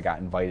year I got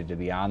invited to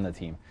be on the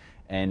team.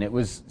 And it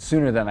was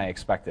sooner than I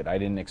expected. I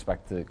didn't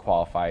expect to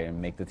qualify and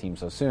make the team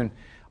so soon,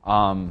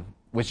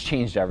 which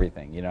changed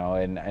everything,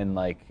 and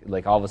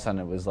like all of a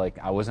sudden it was like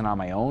I wasn't on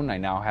my own. I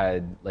now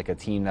had like a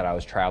team that I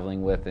was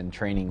traveling with and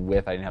training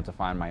with. I didn't have to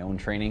find my own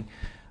training.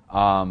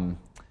 And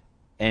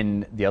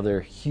the other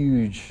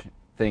huge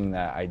thing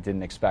that I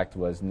didn't expect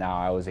was now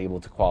I was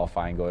able to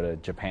qualify and go to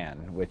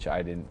Japan, which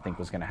I didn't think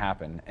was going to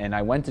happen. And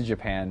I went to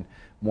Japan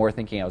more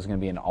thinking I was going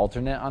to be an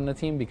alternate on the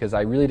team, because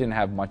I really didn't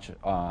have much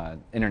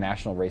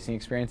international racing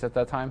experience at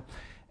that time.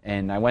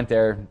 And I went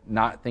there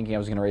not thinking I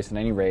was going to race in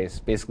any race,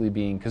 basically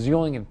because you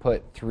only can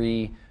put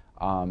 3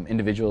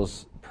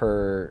 individuals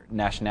per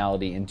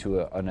nationality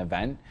into an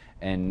event.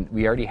 And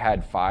we already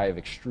had 5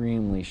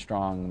 extremely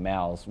strong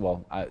males.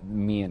 Well,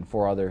 me and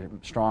 4 other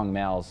strong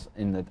males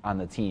on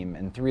the team,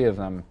 and 3 of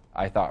them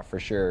I thought for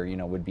sure,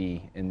 would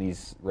be in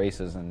these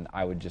races, and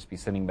I would just be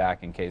sitting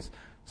back in case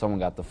someone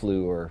got the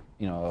flu or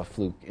a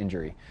fluke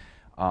injury.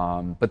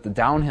 But the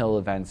downhill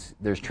events,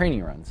 there's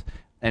training runs,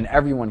 and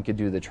everyone could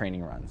do the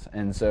training runs.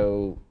 And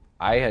so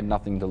I had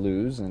nothing to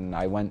lose, and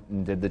I went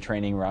and did the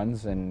training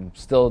runs, and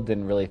still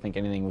didn't really think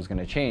anything was going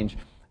to change.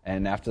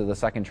 And after the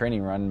second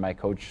training run, my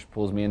coach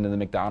pulls me into the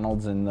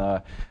McDonald's in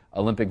the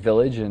Olympic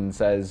Village and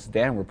says,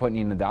 Dan, we're putting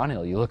you in the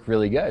downhill. You look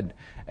really good.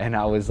 And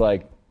I was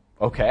like,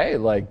 okay,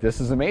 this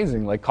is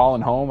amazing.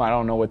 Calling home, I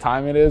don't know what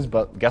time it is,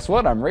 but guess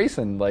what? I'm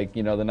racing,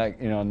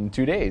 in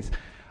 2 days.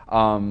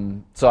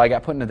 So I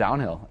got put in the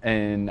downhill,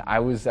 and I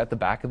was at the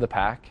back of the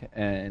pack,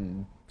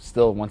 and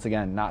still, once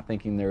again, not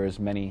thinking there was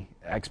many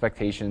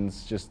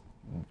expectations, just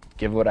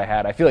give what I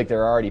had. I feel like they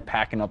were already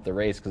packing up the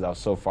race because I was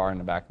so far in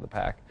the back of the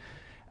pack.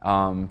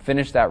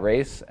 Finished that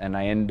race, and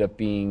I ended up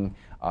being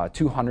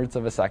 0.02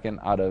 of a second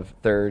out of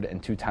third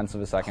and 0.2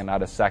 of a second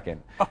out of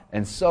second,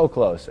 and so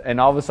close. And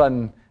all of a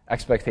sudden,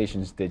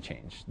 expectations did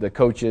change. The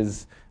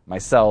coaches,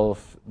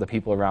 myself, the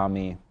people around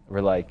me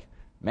were like,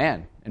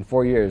 man, in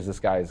 4 years, this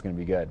guy is going to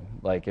be good.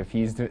 If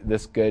he's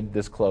this good,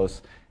 this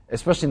close,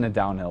 especially in the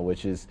downhill,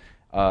 which is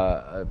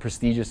a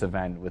prestigious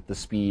event with the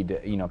speed,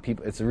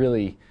 people, it's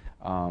really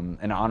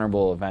an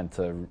honorable event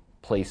to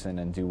place in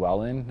and do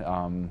well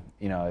in.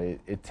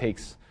 It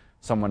takes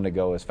someone to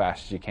go as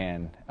fast as you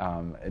can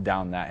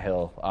down that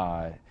hill.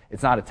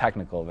 It's not a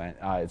technical event.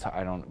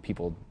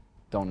 People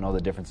don't know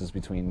the differences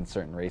between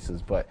certain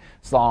races, but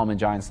slalom and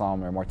giant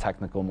slalom are more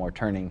technical, more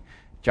turning.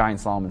 Giant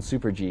slalom and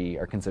super G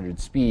are considered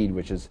speed,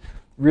 which is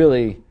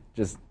really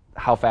just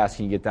how fast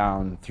can you get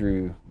down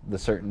through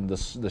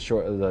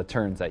the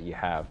turns that you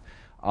have.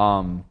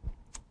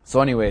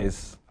 So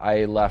anyways,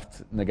 I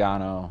left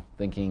Nagano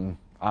thinking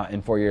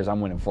in 4 years I'm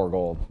winning 4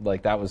 gold.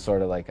 That was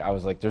sort of I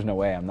was like, there's no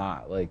way I'm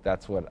not.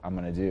 That's what I'm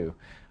going to do.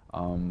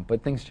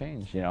 But things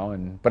change,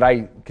 but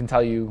I can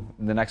tell you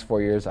the next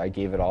 4 years I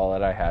gave it all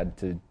that I had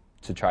to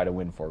try to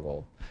win 4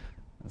 gold.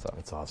 So,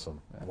 that's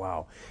awesome. Yeah.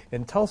 Wow.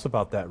 And tell us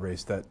about that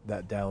race,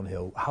 that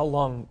downhill. How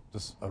long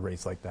does a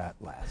race like that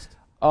last?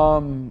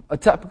 A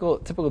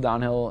typical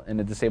downhill in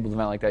a disabled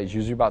event like that is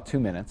usually about 2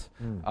 minutes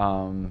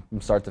from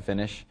start to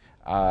finish.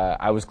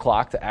 I was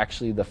clocked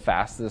actually the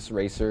fastest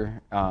racer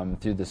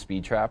through the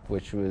speed trap,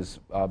 which was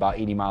about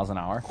 80 miles an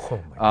hour. Oh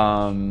my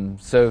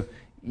gosh. So,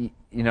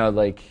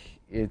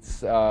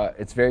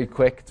 it's very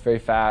quick, it's very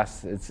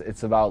fast.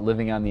 It's about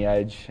living on the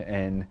edge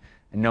and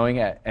knowing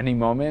at any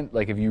moment,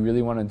 like if you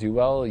really want to do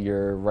well,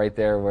 you're right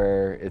there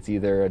where it's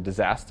either a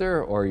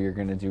disaster or you're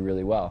going to do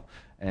really well.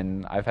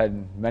 And I've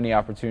had many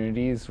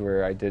opportunities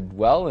where I did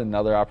well and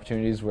other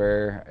opportunities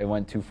where it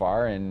went too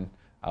far and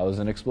I was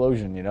an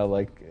explosion,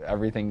 like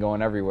everything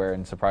going everywhere.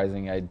 And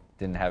surprising, I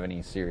didn't have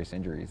any serious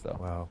injuries though.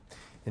 Wow.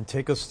 And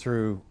take us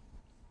through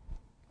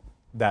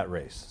that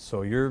race.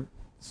 So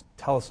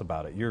tell us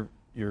about it. You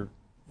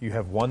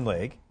have one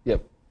leg.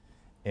 Yep.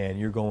 And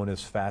you're going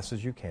as fast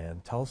as you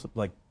can. Tell us,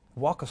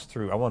 walk us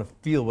through. I want to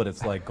feel what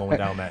it's like going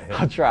down that hill.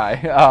 I'll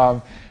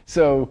try.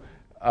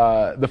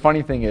 The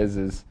funny thing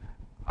is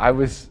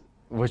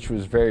which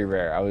was very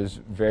rare, I was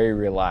very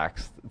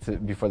relaxed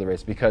before the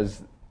race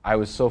because I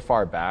was so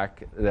far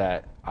back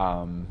that,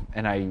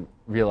 and I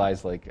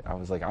realized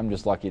I'm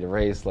just lucky to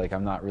race.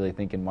 I'm not really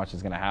thinking much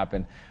is going to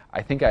happen.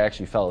 I think I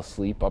actually fell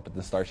asleep up at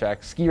the start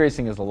shack. Ski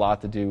racing has a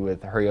lot to do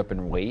with hurry up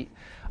and wait.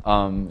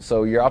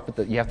 So you have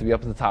to be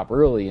up at the top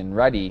early and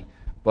ready,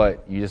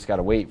 but you just got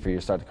to wait for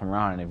your start to come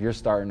around. And if you're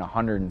starting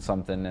 100 and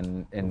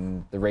something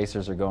and the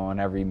racers are going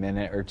every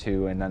minute or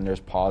two and then there's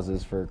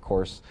pauses for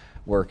course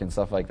work and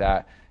stuff like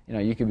that,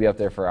 you could be up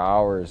there for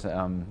hours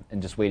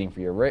and just waiting for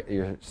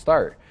your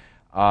start.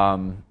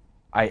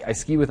 I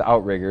ski with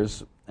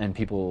outriggers, and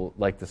people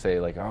like to say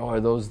oh, are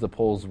those the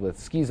poles with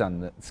skis on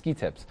the ski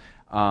tips?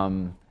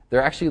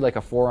 They're actually like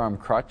a forearm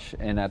crutch,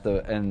 and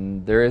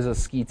there is a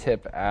ski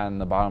tip on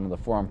the bottom of the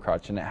forearm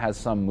crutch, and it has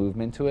some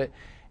movement to it.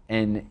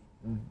 And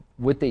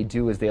what they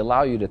do is they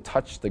allow you to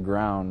touch the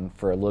ground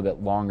for a little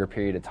bit longer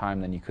period of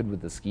time than you could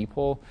with the ski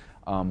pole,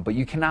 but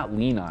you cannot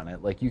lean on it.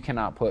 You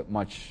cannot put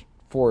much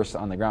force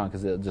on the ground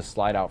because it'll just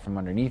slide out from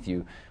underneath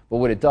you. But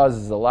what it does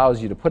is it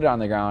allows you to put it on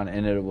the ground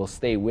and it will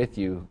stay with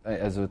you,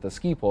 as with the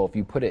ski pole. If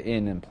you put it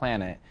in and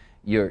plant it,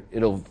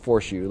 it'll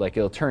force you,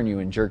 it'll turn you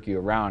and jerk you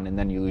around, and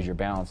then you lose your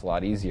balance a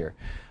lot easier.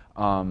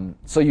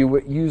 So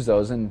you use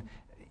those, and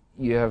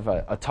you have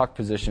a tuck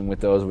position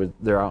with those where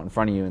they're out in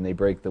front of you and they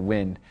break the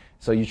wind.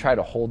 So you try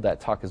to hold that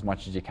tuck as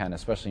much as you can,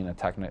 especially in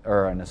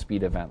a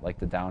speed event like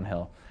the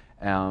downhill.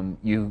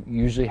 You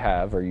usually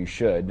have, or you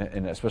should,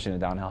 and especially in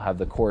a downhill, have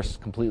the course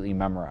completely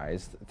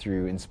memorized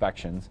through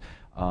inspections.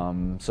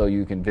 So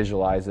you can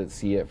visualize it,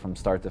 see it from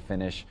start to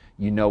finish.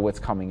 You know what's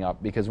coming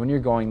up, because when you're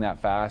going that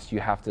fast, you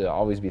have to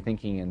always be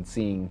thinking and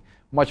seeing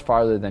much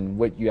farther than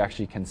what you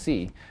actually can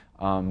see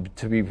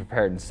to be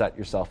prepared and set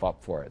yourself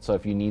up for it. So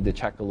if you need to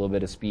check a little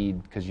bit of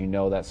speed because you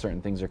know that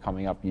certain things are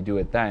coming up, you do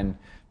it then,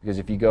 because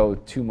if you go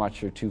too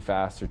much or too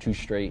fast or too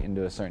straight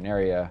into a certain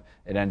area,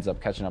 it ends up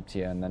catching up to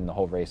you, and then the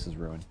whole race is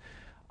ruined.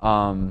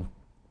 I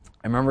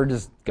remember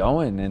just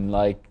going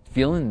and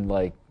feeling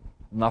like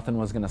nothing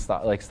was gonna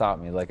stop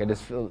me. I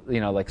just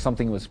feel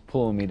something was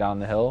pulling me down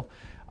the hill.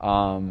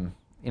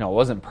 It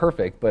wasn't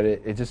perfect, but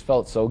it just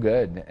felt so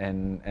good.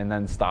 And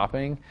then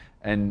stopping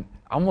and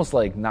almost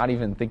not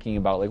even thinking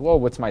about whoa,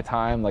 what's my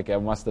time? I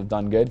must have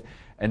done good.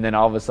 And then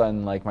all of a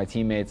sudden, my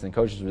teammates and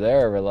coaches were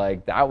there.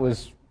 Were that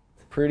was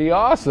pretty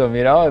awesome,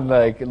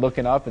 and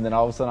looking up, and then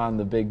all of a sudden on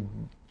the big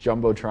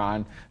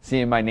jumbotron,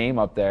 seeing my name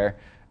up there.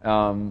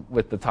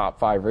 With the top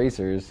 5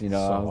 racers, so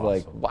I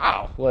was awesome.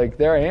 Wow,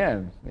 there I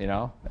am,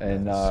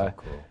 and so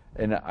cool.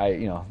 And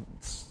I,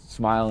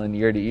 smiling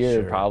ear to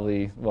ear, sure.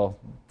 Probably. Well,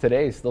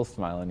 today still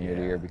smiling ear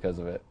to ear because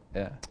of it.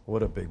 Yeah.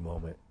 What a big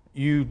moment.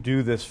 You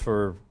do this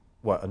for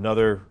what,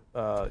 another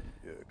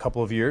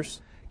couple of years?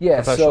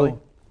 Yeah.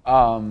 So,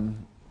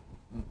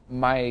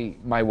 my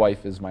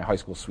wife is my high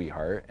school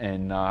sweetheart,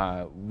 and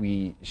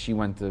she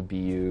went to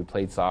BU,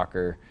 played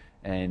soccer.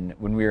 And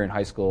when we were in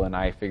high school, and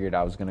I figured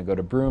I was going to go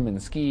to Broome and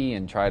ski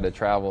and try to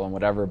travel and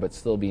whatever, but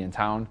still be in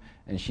town,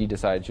 and she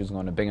decided she was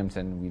going to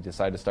Binghamton, we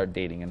decided to start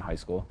dating in high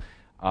school.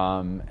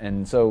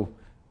 And so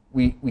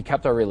we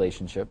kept our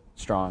relationship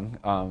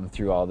strong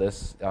through all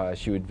this.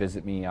 She would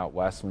visit me out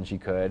west when she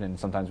could, and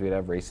sometimes we'd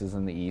have races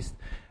in the east.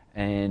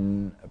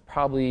 And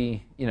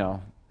probably,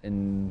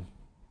 in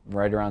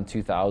right around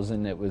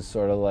 2000, it was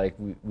sort of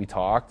we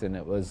talked, and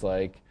it was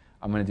I'm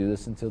going to do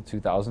this until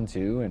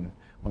 2002, and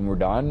when we're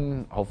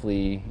done,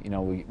 hopefully,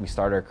 we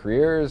start our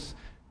careers,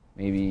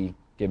 maybe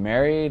get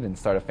married and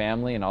start a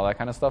family and all that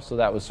kind of stuff. So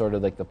that was sort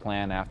of the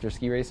plan after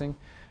ski racing.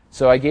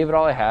 So I gave it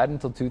all I had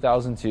until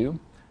 2002.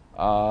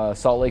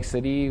 Salt Lake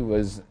City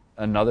was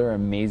another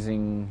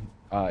amazing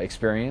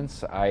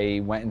experience.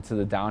 I went into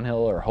the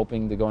downhill, or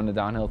hoping to go into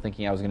downhill,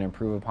 thinking I was going to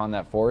improve upon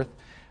that fourth.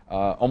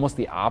 Almost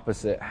the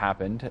opposite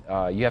happened.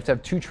 You have to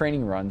have 2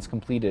 training runs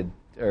completed,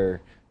 or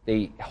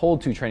they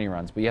hold 2 training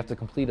runs, but you have to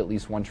complete at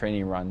least 1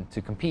 training run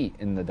to compete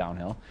in the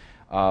downhill.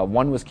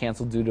 One was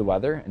canceled due to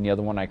weather, and the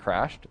other one I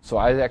crashed. So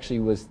I actually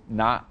was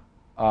not.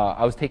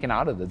 I was taken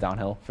out of the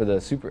downhill for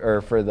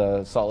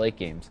the Salt Lake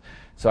games,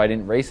 so I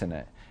didn't race in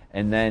it.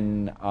 And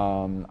then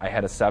I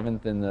had a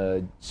 7th in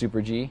the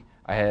Super G.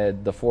 I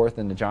had the 4th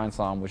in the Giant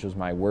Slalom, which was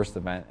my worst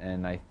event,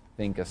 and I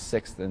think a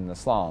 6th in the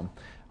slalom.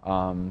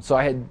 So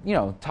I had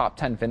top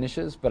 10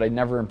 finishes, but I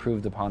never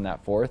improved upon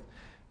that 4th.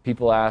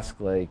 People ask,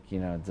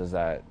 does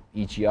that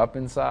eat you up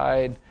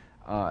inside?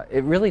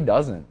 It really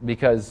doesn't,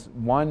 because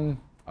one,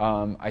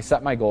 I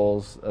set my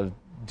goals of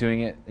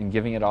doing it and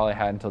giving it all I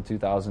had until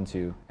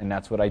 2002, and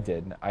that's what I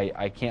did.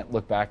 I can't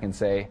look back and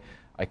say,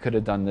 I could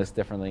have done this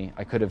differently,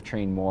 I could have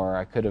trained more,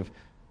 I could have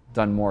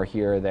done more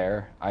here or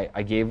there.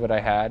 I gave what I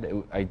had.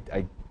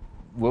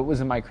 What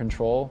was in my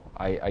control,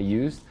 I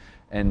used,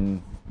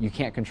 and you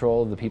can't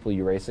control the people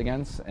you race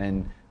against,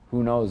 and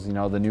who knows,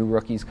 the new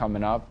rookies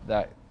coming up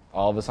that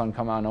all of a sudden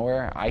come out of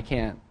nowhere, I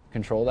can't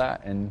control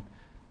that, and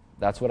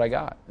that's what I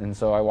got. And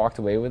so I walked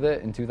away with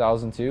it in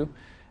 2002,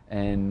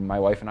 and my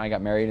wife and I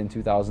got married in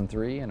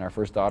 2003, and our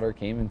first daughter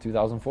came in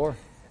 2004.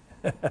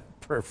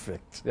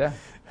 Perfect. Yeah.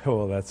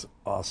 Well, that's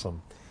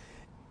awesome.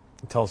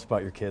 Tell us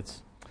about your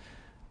kids.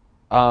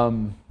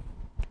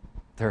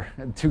 They're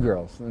 2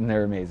 girls, and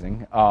they're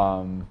amazing.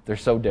 They're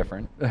so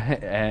different,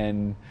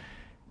 and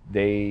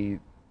they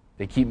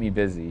keep me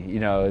busy.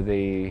 Being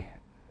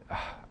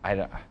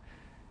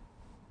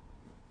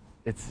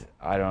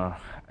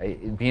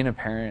a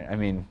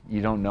parent,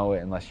 you don't know it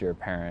unless you're a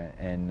parent,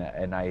 and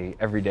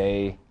every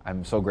day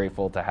I'm so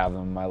grateful to have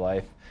them in my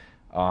life.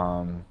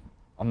 I'm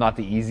not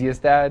the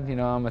easiest dad,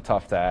 I'm a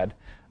tough dad,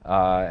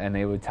 and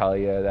they would tell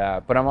you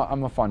that, but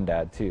I'm a fun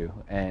dad too,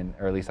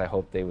 or at least I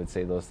hope they would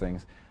say those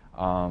things.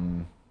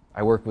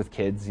 I work with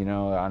kids,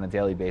 on a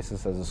daily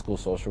basis as a school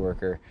social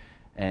worker,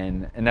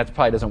 and that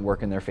probably doesn't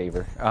work in their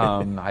favor.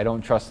 I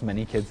don't trust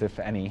many kids, if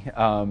any,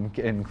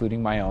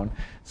 including my own.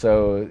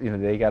 So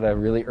they got to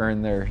really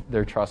earn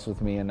their trust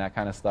with me and that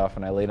kind of stuff.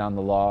 And I lay down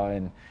the law,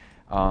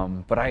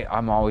 but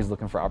I'm always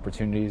looking for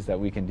opportunities that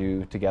we can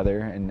do together,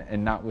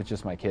 and not with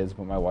just my kids,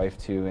 but my wife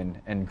too,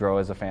 and grow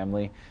as a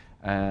family.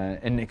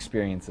 And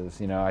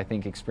experiences. I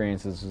think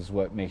experiences is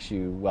what makes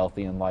you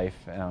wealthy in life.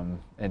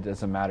 It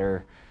doesn't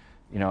matter.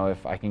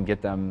 If I can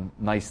get them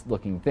nice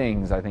looking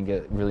things, I think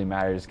it really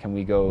matters. Can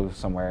we go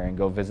somewhere and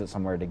go visit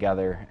somewhere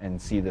together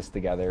and see this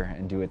together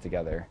and do it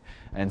together?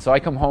 And so I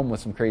come home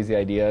with some crazy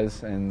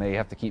ideas, and they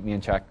have to keep me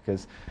in check,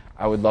 because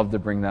I would love to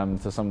bring them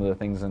to some of the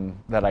things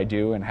that I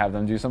do and have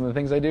them do some of the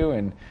things I do.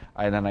 And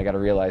then I got to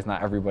realize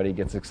not everybody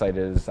gets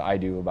excited as I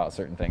do about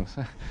certain things.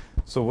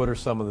 So what are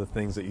some of the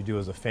things that you do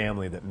as a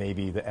family that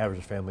maybe the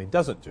average family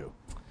doesn't do?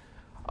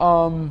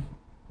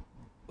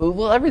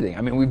 Well,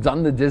 everything. We've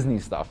done the Disney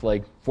stuff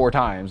like 4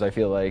 times. I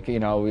feel like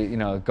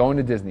going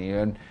to Disney,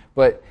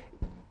 but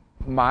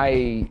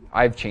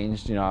I've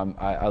changed.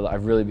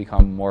 I've really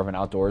become more of an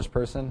outdoors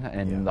person,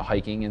 and the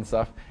hiking and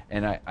stuff.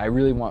 And I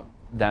really want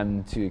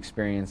them to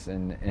experience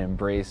and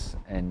embrace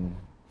and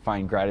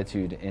find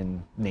gratitude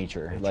in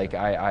nature. Like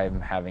I'm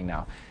having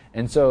now.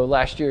 And so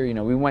last year,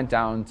 we went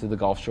down to the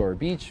Gulf Shore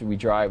Beach. We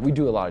do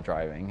a lot of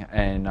driving,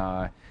 and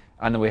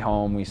on the way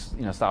home, we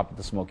stop at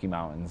the Smoky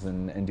Mountains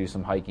and do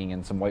some hiking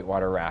and some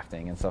whitewater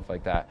rafting and stuff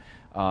like that.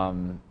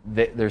 My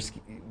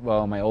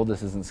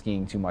oldest isn't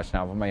skiing too much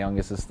now, but my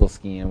youngest is still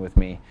skiing with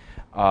me.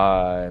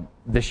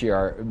 This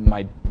year,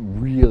 my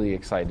really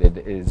excited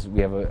is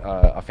we have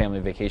a family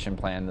vacation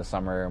plan this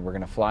summer, and we're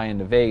going to fly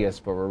into Vegas,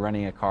 but we're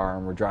renting a car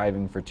and we're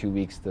driving for 2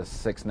 weeks to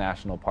 6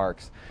 national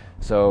parks.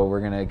 So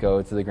we're going to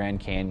go to the Grand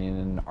Canyon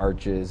and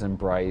Arches and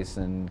Bryce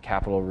and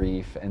Capitol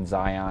Reef and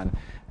Zion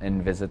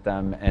and visit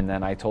them. And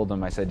then I told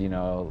them, I said,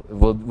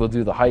 we'll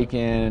do the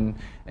hiking,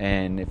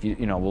 and if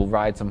we'll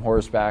ride some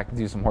horseback,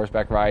 do some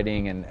horseback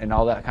riding and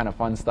all that kind of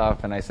fun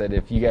stuff. And I said,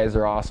 if you guys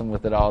are awesome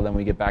with it all, then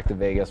we get back to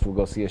Vegas, we'll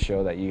go see a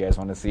show that you guys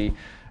want to see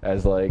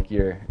as like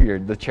you're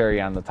the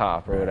cherry on the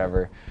top or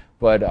whatever.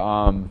 But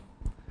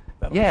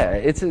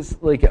it's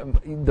just like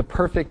the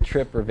perfect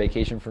trip or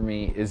vacation for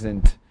me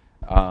isn't.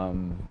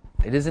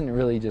 It isn't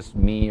really just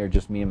me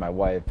and my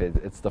wife.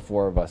 It's the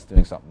 4 of us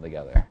doing something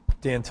together.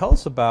 Dan, tell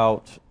us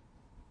about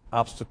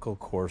obstacle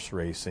course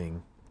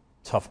racing,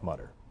 Tough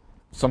Mudder.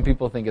 Some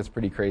people think it's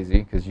pretty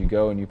crazy because you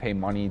go and you pay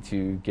money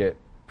to get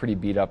pretty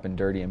beat up and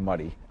dirty and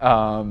muddy.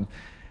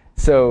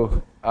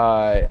 So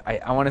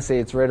I want to say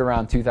it's right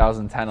around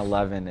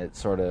 2010-11 it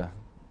sort of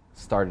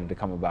started to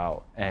come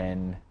about,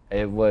 and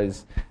it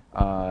was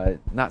it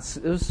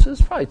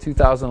was probably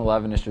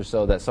 2011ish or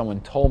so that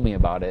someone told me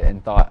about it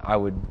and thought I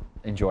would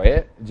enjoy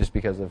it just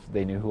because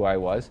they knew who I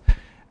was.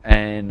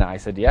 And I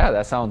said, yeah,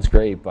 that sounds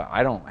great, but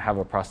I don't have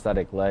a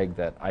prosthetic leg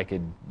that I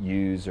could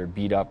use or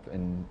beat up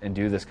and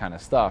do this kind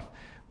of stuff.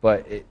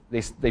 But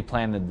they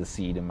planted the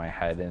seed in my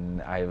head,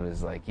 and I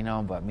was like,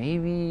 but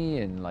maybe,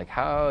 and like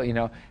how,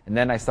 and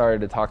then I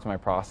started to talk to my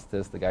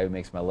prosthetist, the guy who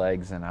makes my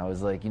legs, and I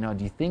was like, do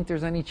you think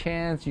there's any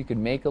chance you could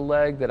make a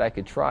leg that I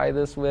could try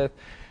this with?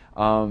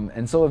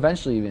 And so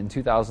eventually in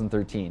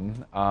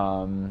 2013,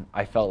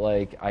 I felt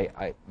like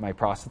my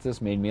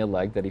prosthetist made me a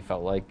leg that he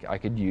felt like I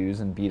could use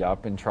and beat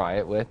up and try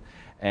it with.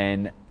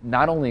 And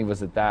not only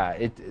was it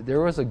that,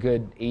 there was a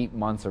good 8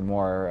 months or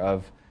more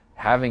of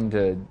having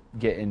to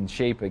get in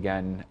shape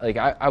again. Like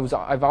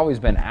I've always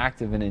been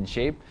active and in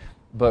shape,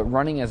 but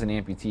running as an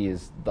amputee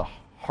is the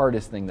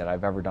hardest thing that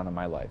I've ever done in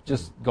my life,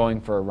 just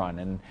going for a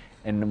run.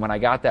 And when I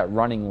got that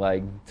running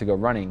leg to go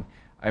running,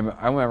 I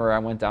remember I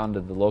went down to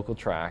the local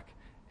track,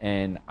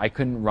 and I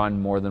couldn't run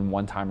more than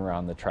 1 time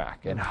around the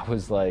track. And I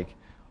was like,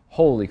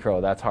 holy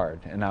crow, that's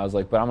hard. And I was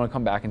like, but I'm going to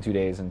come back in 2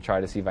 days and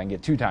try to see if I can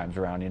get 2 times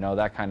around,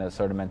 that kind of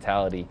sort of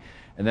mentality.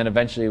 And then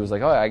eventually it was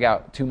like, oh, I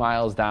got 2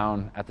 miles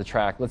down at the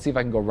track. Let's see if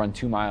I can go run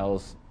 2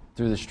 miles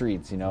through the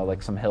streets,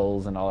 like some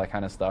hills and all that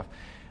kind of stuff.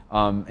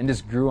 And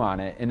just grew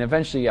on it. And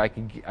eventually I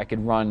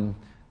could run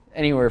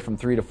anywhere from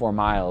 3 to 4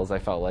 miles, I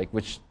felt like,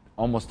 which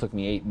almost took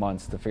me 8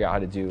 months to figure out how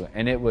to do.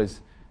 And it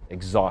was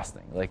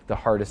exhausting, like the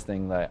hardest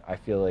thing that I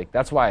feel like.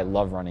 That's why I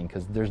love running,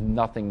 because there's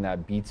nothing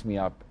that beats me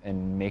up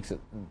and makes it,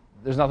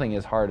 there's nothing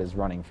as hard as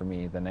running for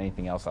me than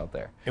anything else out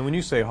there. And when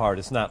you say hard,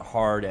 it's not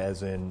hard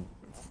as in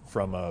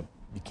from a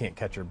you can't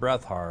catch your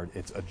breath hard.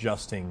 It's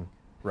adjusting,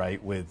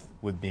 right, with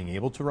being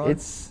able to run?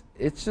 It's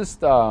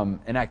just an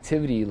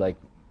activity, like,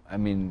 I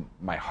mean,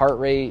 my heart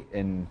rate,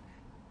 and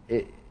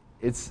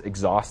it's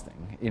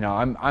exhausting.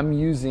 I'm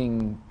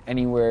using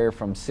anywhere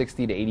from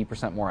 60 to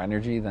 80% more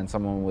energy than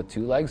someone with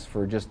 2 legs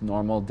for just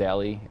normal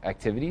daily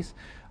activities.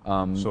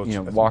 So it's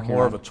walking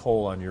more around. of a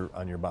toll on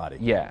your body.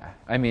 Yeah,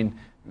 I mean,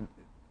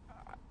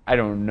 I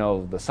don't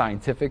know the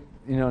scientific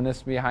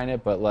ness behind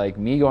it, but like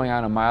me going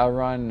on a mile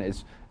run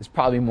is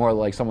probably more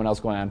like someone else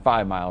going on a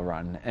 5-mile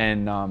run,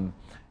 and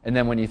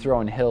then when you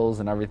throw in hills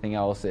and everything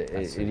else,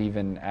 it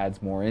even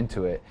adds more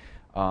into it.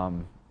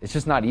 It's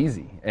just not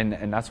easy,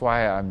 and that's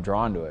why I'm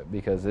drawn to it,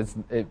 because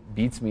it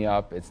beats me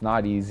up. It's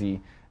not easy,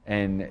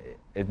 and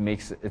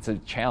it's a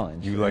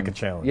challenge. You like a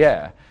challenge.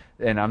 Yeah,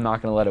 and I'm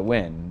not going to let it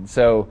win.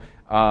 So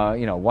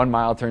 1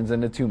 mile turns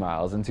into 2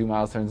 miles, and 2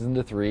 miles turns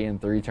into 3,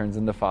 and 3 turns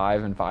into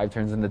 5, and 5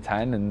 turns into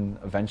 10, and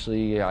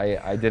eventually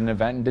I did an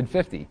event and did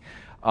 50.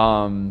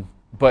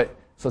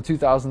 So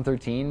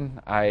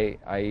 2013,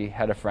 I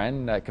had a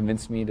friend that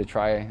convinced me to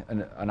try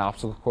an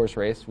obstacle course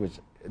race, which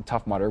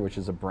Tough Mudder, which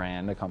is a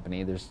brand, a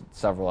company. There's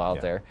several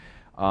out there.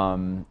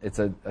 It's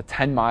a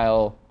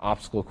 10-mile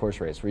obstacle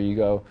course race where you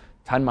go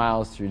 10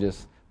 miles through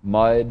just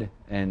mud,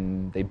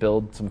 and they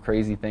build some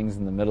crazy things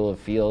in the middle of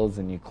fields,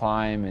 and you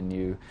climb and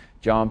you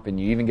jump, and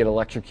you even get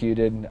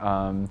electrocuted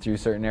through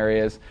certain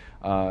areas.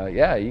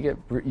 You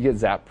get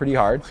zapped pretty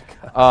hard.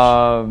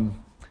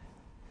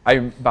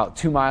 I'm about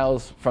 2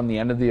 miles from the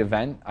end of the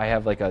event. I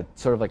have like a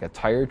sort of like a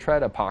tire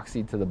tread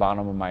epoxied to the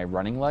bottom of my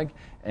running leg,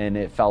 and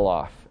it fell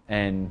off.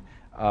 And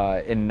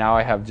now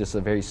I have just a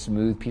very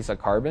smooth piece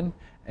of carbon.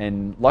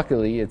 And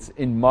luckily, it's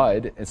in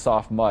mud, it's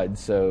soft mud,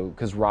 so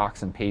because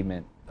rocks and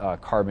pavement,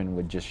 carbon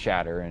would just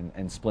shatter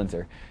and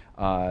splinter.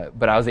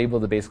 But I was able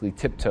to basically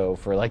tiptoe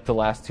for like the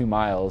last 2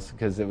 miles,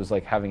 because it was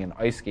like having an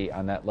ice skate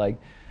on that leg.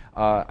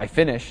 I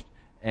finished,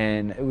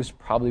 and it was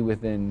probably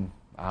within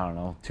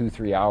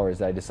 2-3 hours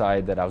that I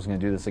decided that I was going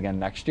to do this again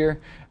next year,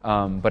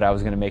 but I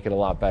was going to make it a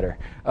lot better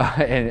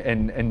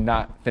and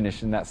not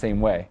finish in that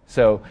same way.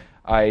 So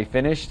I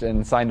finished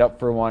and signed up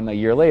for one a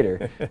year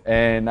later,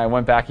 and I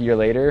went back a year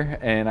later,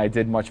 and I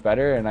did much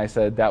better, and I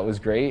said, that was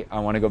great, I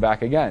want to go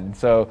back again.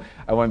 So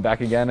I went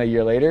back again a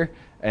year later,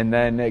 and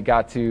then it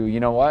got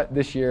to,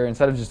 this year,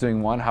 instead of just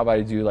doing one, how about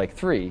I do like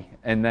 3?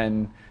 And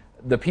then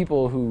the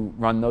people who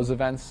run those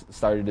events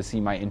started to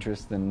see my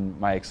interest and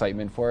my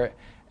excitement for it.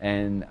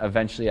 And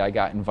eventually I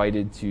got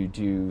invited to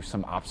do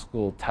some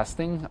obstacle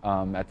testing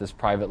at this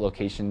private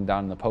location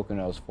down in the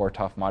Poconos for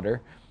Tough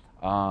Mudder.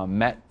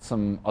 Met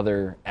some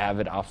other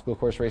avid obstacle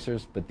course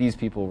racers, but these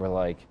people were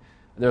like,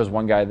 there was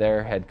one guy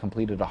there had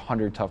completed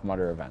 100 Tough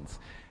Mudder events.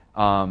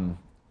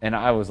 And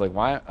I was like,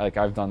 why? Like,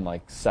 I've done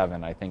like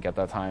 7, I think, at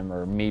that time,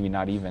 or maybe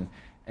not even.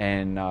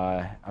 And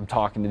I'm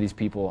talking to these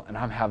people, and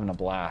I'm having a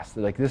blast.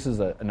 Like, this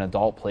is an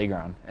adult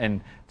playground,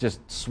 and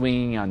just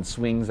swinging on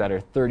swings that are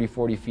 30,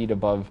 40 feet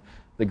above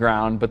the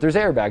ground, but there's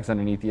airbags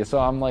underneath you, so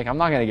I'm like, I'm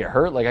not going to get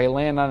hurt. Like, I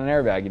land on an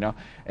airbag,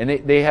 And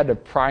they had to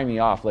pry me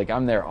off. Like,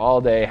 I'm there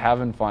all day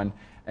having fun,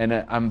 and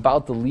I'm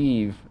about to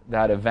leave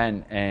that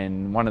event,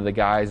 and one of the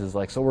guys is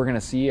like, so we're going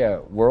to see you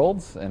at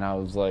Worlds? And I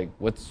was like,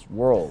 what's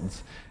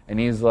Worlds? And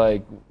he's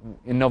like,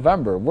 in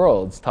November,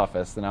 Worlds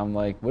toughest. And I'm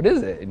like, what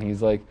is it? And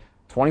he's like,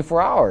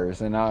 24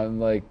 hours. And I'm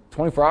like,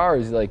 24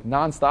 hours? He's like,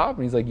 nonstop?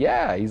 And he's like,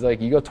 yeah. He's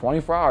like, you go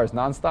 24 hours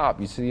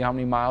nonstop. You see how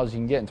many miles you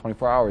can get in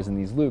 24 hours in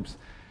these loops.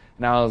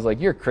 And I was like,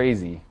 you're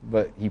crazy.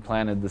 But he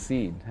planted the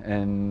seed,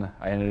 and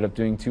I ended up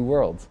doing 2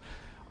 Worlds.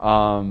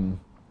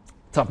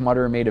 Tough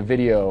Mudder made a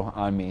video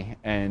on me,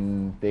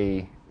 and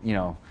they,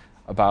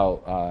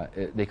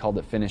 they called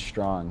it Finish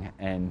Strong,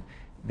 and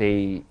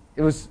it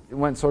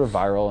went sort of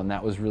viral, and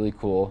that was really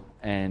cool.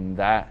 And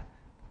that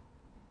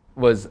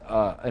was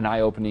an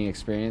eye-opening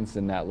experience,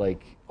 and that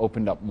like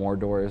opened up more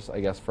doors,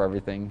 I guess, for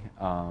everything.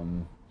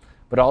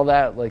 But all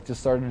that like just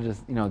started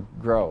to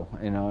grow,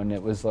 and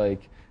it was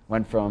like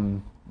went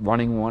from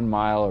running 1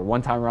 mile or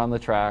one time around the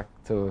track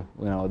to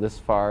this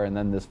far and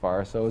then this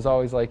far. So it was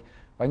always like,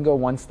 if I can go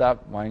one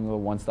step, I can go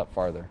one step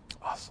farther.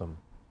 Awesome.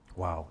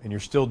 Wow. And you're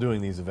still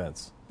doing these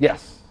events?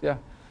 Yes. Yeah.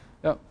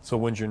 Yep. So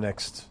when's your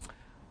next?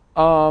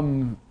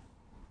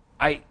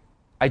 I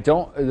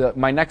don't.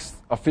 My next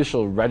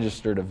official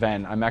registered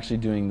event, I'm actually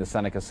doing the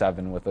Seneca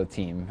 7 with a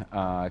team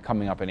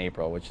coming up in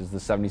April, which is the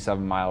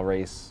 77-mile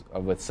race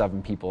with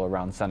 7 people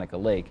around Seneca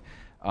Lake.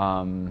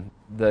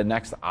 The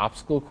next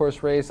obstacle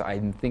course race,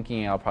 I'm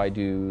thinking I'll probably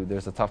do,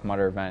 there's a Tough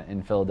Mudder event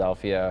in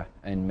Philadelphia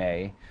in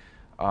May.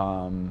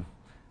 I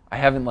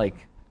haven't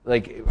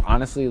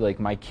honestly,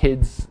 my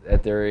kids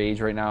at their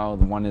age right now,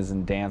 one is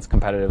in dance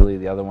competitively,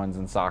 the other one's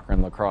in soccer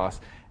and lacrosse,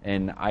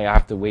 and I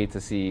have to wait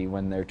to see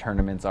when their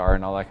tournaments are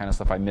and all that kind of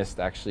stuff. I missed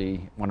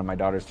actually one of my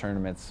daughter's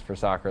tournaments for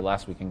soccer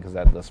last weekend because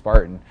at the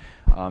Spartan,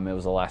 it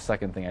was a last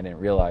second thing I didn't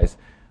realize.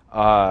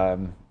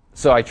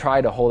 So I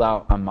try to hold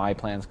out on my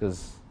plans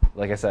because,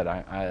 like I said,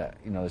 I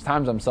there's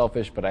times I'm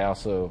selfish, but I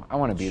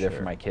want to be there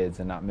for my kids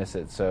and not miss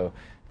it. So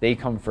they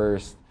come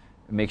first.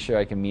 Make sure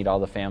I can meet all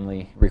the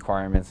family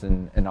requirements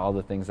and all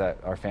the things that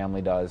our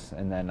family does,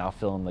 and then I'll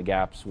fill in the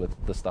gaps with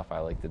the stuff I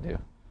like to do.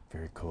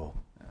 Very cool.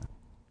 Yeah.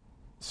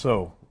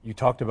 So you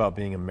talked about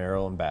being a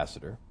Merrell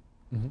ambassador.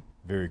 Mm-hmm.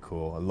 Very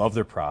cool. I love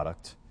their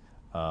product.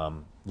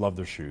 Love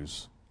their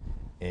shoes.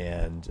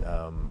 And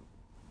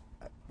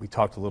we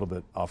talked a little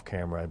bit off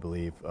camera, I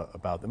believe,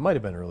 about, it might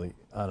have been early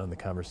on in the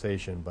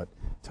conversation, but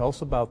tell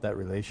us about that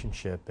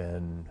relationship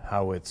and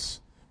how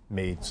it's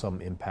made some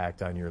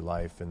impact on your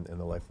life and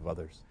the life of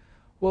others.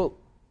 Well,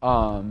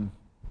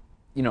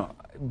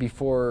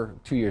 before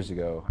 2 years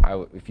ago,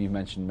 if you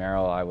mentioned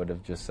Merrell, I would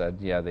have just said,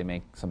 yeah, they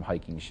make some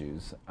hiking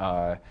shoes.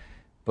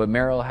 But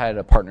Merrell had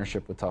a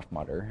partnership with Tough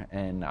Mudder,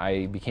 and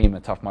I became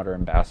a Tough Mudder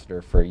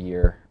ambassador for a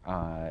year,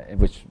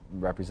 which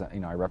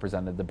I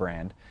represented the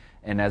brand.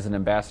 And as an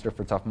ambassador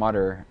for Tough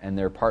Mudder and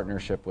their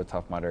partnership with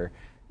Tough Mudder,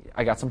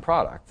 I got some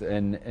product,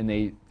 and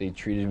they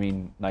treated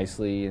me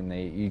nicely, and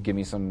you give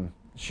me some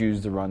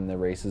shoes to run the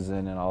races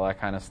in and all that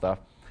kind of stuff.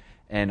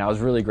 And I was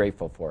really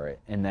grateful for it.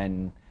 And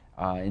then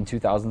in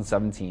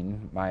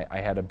 2017,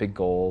 I had a big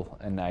goal,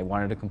 and I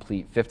wanted to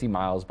complete 50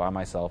 miles by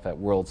myself at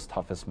World's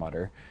Toughest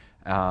Mudder.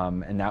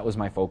 And that was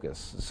my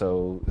focus.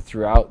 So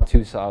throughout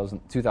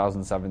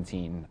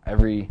 2017,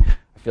 I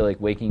feel like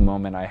waking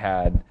moment I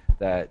had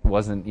that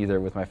wasn't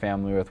either with my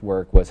family or with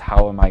work was,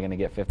 how am I going to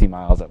get 50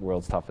 miles at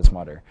World's Toughest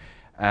Mudder?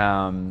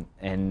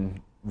 And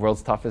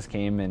World's Toughest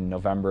came in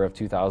November of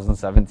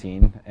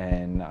 2017,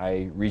 and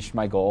I reached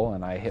my goal,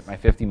 and I hit my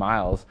 50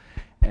 miles,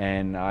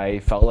 and I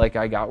felt like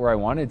I got where I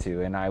wanted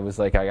to, and I was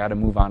like, I got to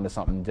move on to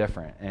something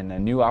different. And a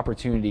new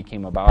opportunity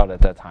came about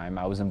at that time.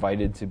 I was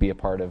invited to be a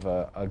part of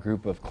a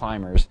group of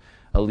climbers,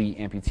 elite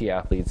amputee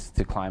athletes,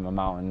 to climb a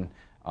mountain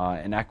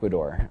in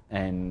Ecuador,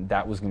 and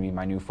that was going to be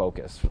my new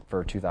focus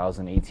for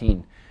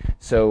 2018.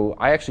 So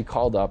I actually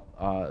called up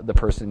the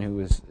person who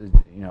was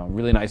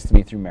really nice to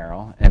me through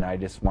Merrell, and I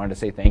just wanted to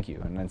say thank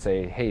you, and then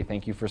say, hey,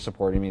 thank you for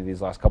supporting me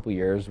these last couple of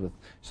years with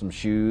some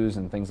shoes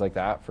and things like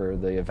that for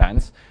the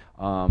events.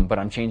 But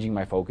I'm changing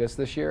my focus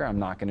this year. I'm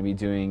not going to be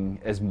doing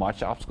as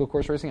much obstacle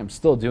course racing. I'm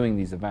still doing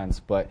these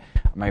events, but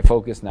my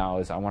focus now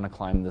is I want to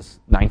climb this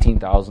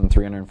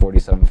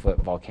 19,347-foot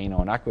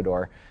volcano in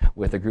Ecuador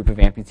with a group of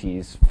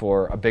amputees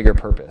for a bigger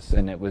purpose,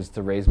 and it was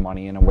to raise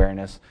money and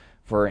awareness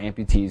for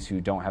amputees who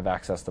don't have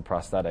access to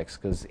prosthetics,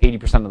 because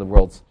 80% of the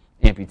world's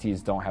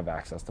amputees don't have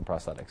access to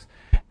prosthetics.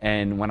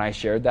 And when I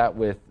shared that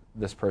with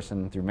this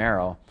person through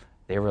Merrell,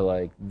 they were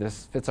like,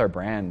 this fits our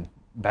brand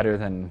better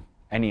than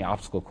any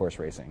obstacle course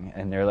racing.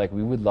 And they're like,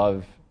 we would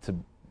love to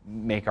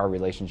make our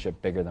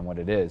relationship bigger than what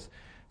it is.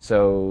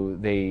 So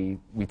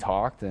we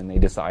talked, and they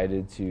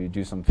decided to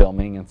do some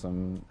filming and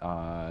some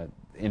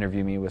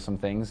interview me with some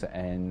things,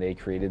 and they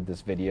created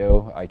this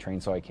video, I Train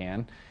So I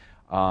Can,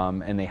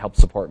 and they helped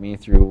support me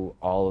through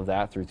all of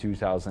that through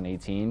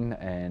 2018,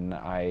 and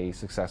I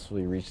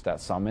successfully reached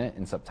that summit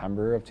in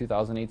September of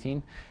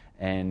 2018,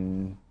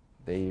 and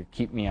they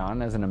keep me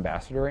on as an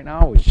ambassador right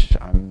now, which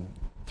I'm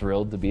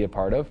thrilled to be a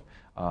part of.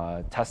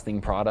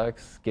 Testing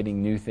products,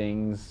 getting new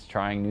things,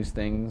 trying new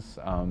things,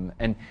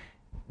 and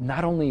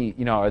not only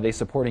are they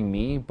supporting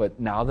me, but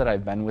now that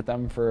I've been with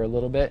them for a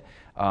little bit,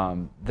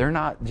 they're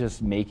not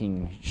just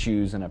making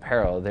shoes and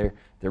apparel. They're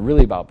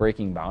really about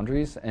breaking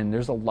boundaries. And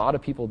there's a lot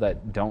of people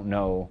that don't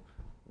know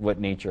what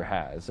nature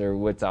has or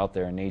what's out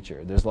there in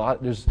nature. There's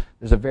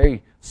a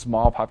very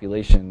small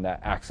population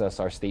that access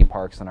our state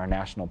parks and our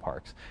national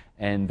parks,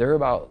 and they're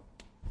about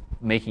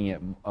making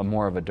it a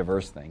more of a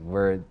diverse thing.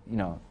 Where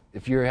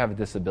if you have a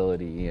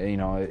disability,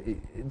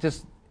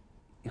 just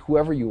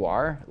whoever you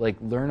are,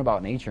 learn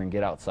about nature and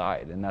get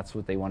outside, and that's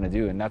what they want to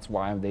do, and that's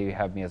why they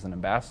have me as an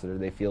ambassador.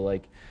 They feel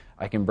like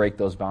I can break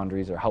those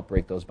boundaries or help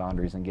break those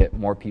boundaries and get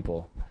more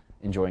people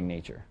enjoying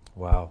nature.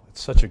 Wow,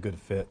 it's such a good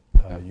fit,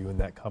 you and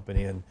that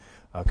company, and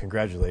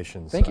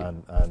congratulations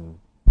on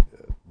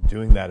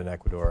doing that in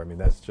Ecuador. I mean,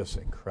 that's just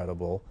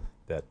incredible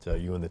that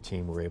you and the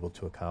team were able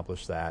to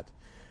accomplish that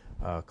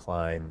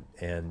climb,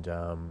 and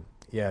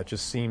it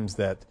just seems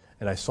that,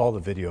 and I saw the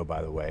video,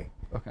 by the way.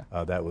 Okay.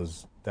 That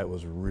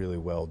was really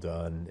well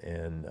done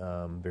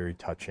and very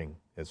touching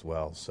as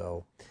well.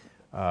 So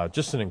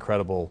just an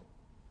incredible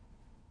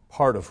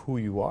part of who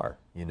you are,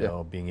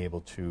 being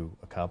able to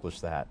accomplish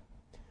that.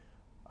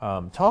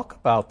 Talk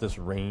about this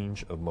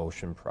range of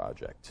motion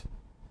project.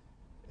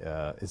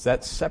 Is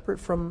that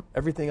separate from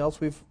everything else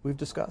we've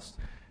discussed?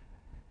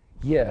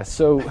 Yeah,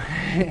 so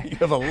You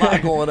have a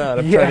lot going on.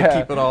 I'm trying to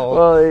keep it all.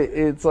 Well,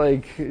 it's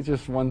like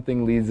just one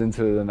thing leads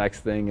into the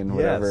next thing and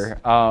whatever.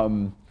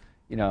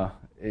 You know,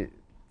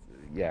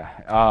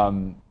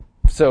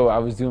 so I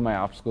was doing my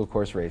obstacle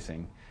course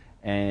racing,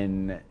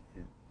 and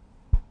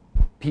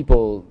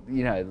people,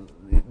 you know,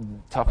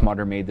 Tough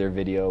Mudder made their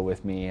video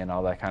with me and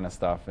all that kind of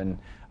stuff. And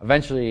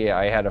eventually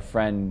I had a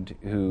friend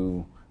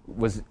who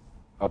was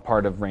a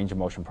part of Range of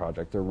Motion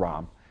Project, or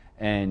ROM,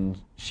 and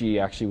she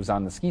actually was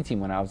on the ski team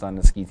when I was on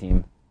the ski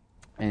team,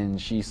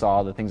 and she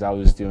saw the things I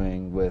was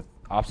doing with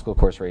obstacle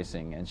course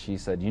racing, and she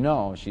said, you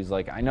know, she's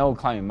like, I know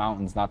climbing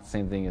mountains not the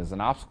same thing as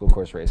an obstacle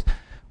course race,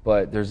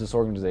 but there's this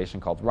organization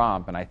called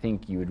ROMP, and I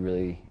think you would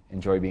really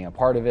enjoy being a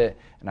part of it,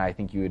 and I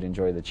think you would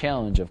enjoy the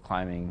challenge of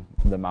climbing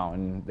the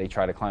mountain. They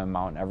try to climb a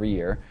mountain every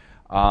year.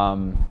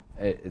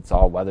 It's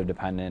all weather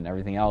dependent and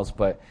everything else,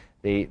 but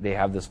they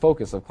have this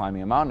focus of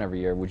climbing a mountain every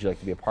year. Would you like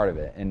to be a part of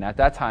it? And at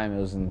that time,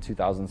 it was in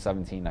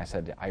 2017, I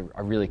said,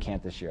 I really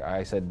can't this year.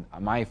 I said,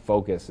 my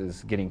focus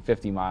is getting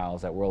 50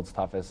 miles at World's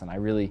Toughest, and I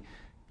really,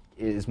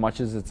 as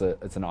much as it's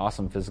an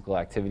awesome physical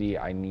activity,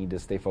 I need to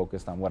stay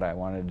focused on what I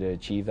wanted to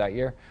achieve that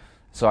year.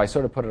 So I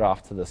sort of put it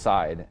off to the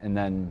side, and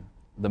then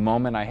the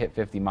moment I hit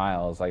 50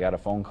 miles, I got a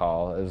phone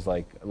call. It was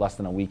like less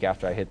than a week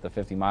after I hit the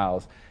 50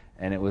 miles,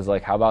 and it was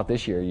like, how about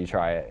this year you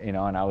try it? You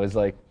know, and I was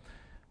like,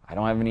 I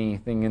don't have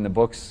anything in the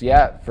books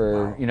yet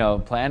for, you know,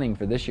 planning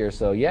for this year,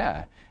 so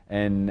yeah.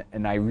 And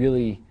I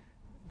really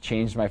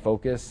changed my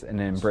focus and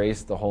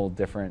embraced the whole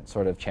different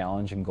sort of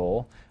challenge and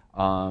goal.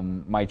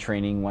 My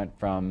training went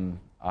from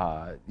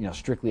you know,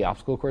 strictly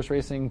obstacle course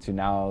racing to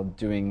now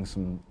doing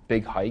some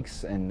big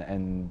hikes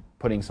and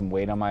putting some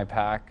weight on my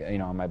pack, you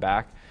know, on my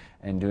back,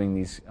 and doing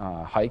these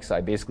hikes. I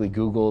basically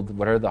Googled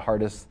what are the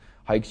hardest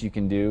hikes you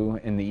can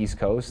do in the East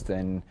Coast,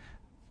 and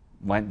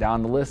went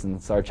down the list and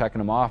started checking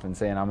them off and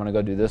saying, I'm going to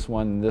go do this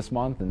one this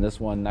month, and this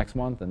one next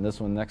month, and this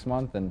one next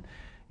month. And,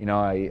 you know,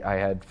 I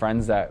had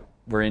friends that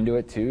were into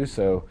it too.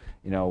 So,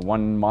 you know,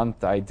 one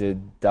month I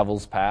did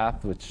Devil's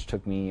Path, which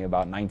took me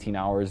about 19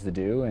 hours to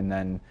do. And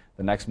then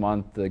the next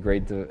month, the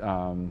Great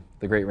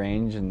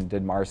Range, and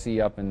did Marcy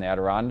up in the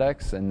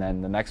Adirondacks. And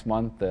then the next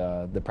month,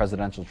 the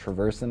Presidential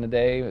Traverse in a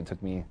day. It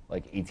took me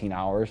like 18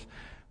 hours.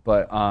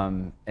 But,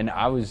 and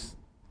I was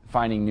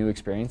finding new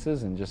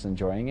experiences and just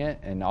enjoying it,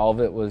 and all of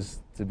it was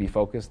to be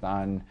focused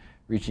on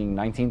reaching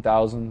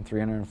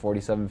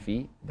 19,347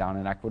 feet down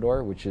in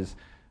Ecuador, which is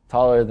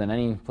taller than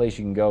any place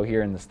you can go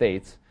here in the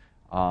States.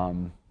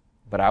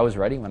 But I was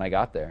ready when I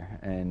got there,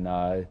 and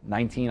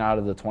 19 out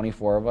of the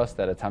 24 of us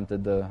that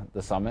attempted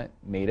the summit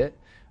made it.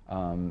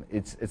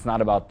 It's not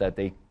about that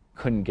they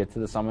couldn't get to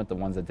the summit, the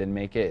ones that didn't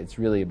make it. It's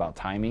really about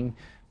timing.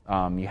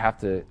 You have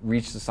to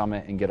reach the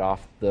summit and get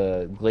off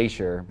the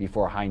glacier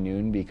before high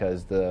noon,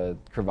 because the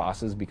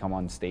crevasses become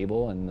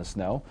unstable in the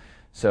snow.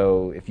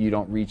 So if you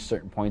don't reach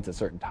certain points at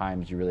certain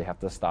times, you really have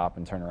to stop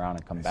and turn around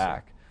and come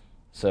back.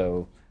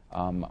 So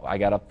I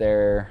got up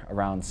there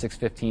around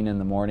 6:15 in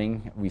the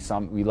morning.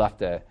 We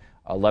left at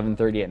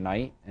 11:30 at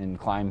night and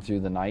climbed through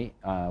the night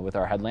with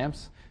our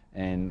headlamps,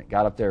 and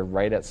got up there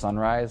right at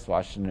sunrise,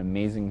 watched an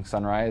amazing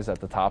sunrise at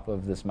the top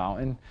of this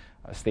mountain.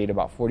 I stayed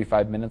about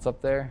 45 minutes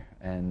up there,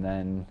 and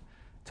then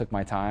took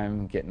my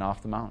time getting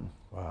off the mountain.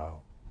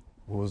 Wow.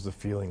 What was the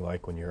feeling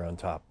like when you're on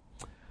top?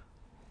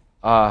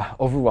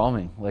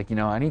 Overwhelming. Like, you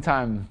know,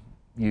 anytime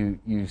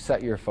you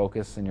set your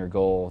focus and your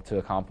goal to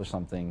accomplish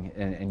something,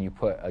 and you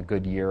put a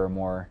good year or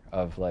more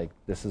of like,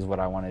 this is what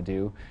I want to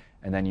do,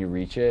 and then you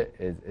reach it,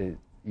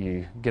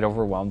 you get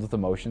overwhelmed with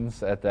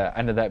emotions. At the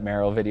end of that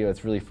Merrill video,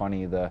 it's really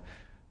funny. The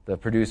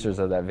producers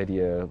of that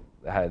video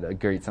had a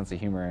great sense of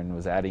humor and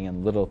was adding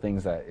in little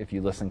things that if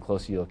you listen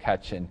closely you'll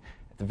catch. And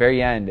at the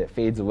very end it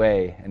fades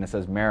away and it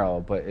says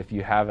Merrill, but if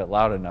you have it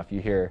loud enough you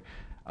hear,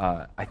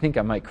 I think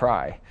I might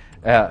cry,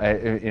 you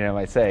know, I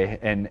might say,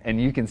 and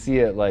you can see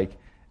it like,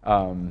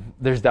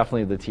 there's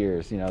definitely the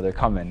tears, you know, they're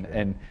coming.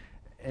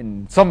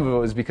 And some of it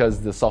was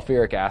because the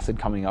sulfuric gas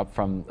coming up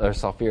from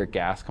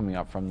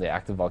the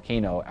active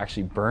volcano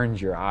actually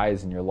burns your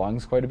eyes and your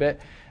lungs quite a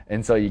bit.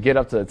 And so you get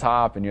up to the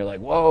top and you're like,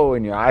 whoa,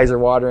 and your eyes are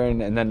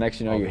watering, and then next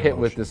you know you're hit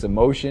with this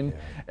emotion,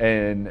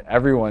 and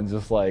everyone's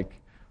just like,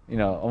 you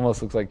know,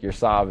 almost looks like you're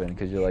sobbing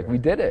because you're like, we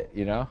did it,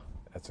 you know?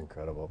 That's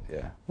incredible.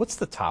 Yeah. What's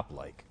the top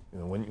like? You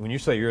know, when you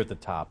say you're at the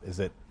top, is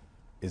it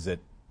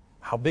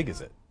how big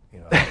is it? You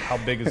know, how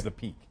big is the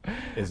peak?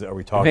 Are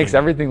we talking? It makes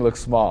everything look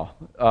small.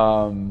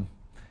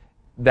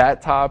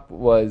 That top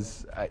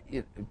was,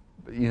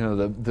 you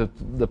know,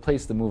 the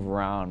place to move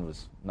around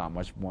was not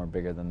much more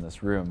bigger than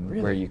this room.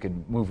 Really? Where you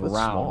could move That's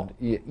around.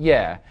 Small.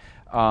 Yeah.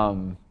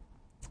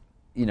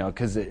 You know,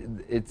 because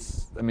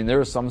it's, I mean, there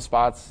were some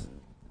spots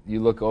you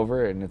look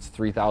over and it's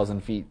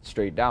 3,000 feet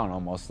straight down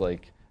almost,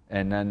 like,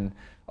 and then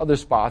other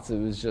spots it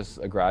was just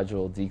a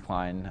gradual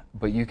decline,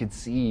 but you could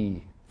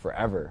see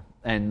forever.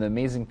 And the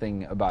amazing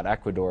thing about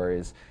Ecuador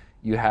is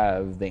you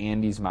have the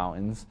Andes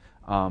Mountains,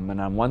 and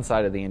on one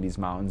side of the Andes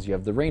Mountains you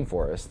have the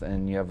rainforest,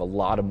 and you have a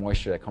lot of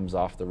moisture that comes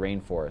off the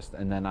rainforest.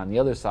 And then on the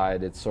other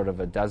side it's sort of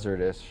a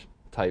desertish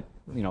type,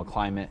 you know,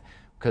 climate,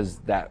 because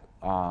that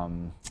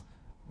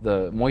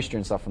the moisture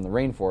and stuff from the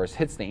rainforest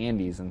hits the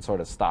Andes and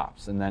sort of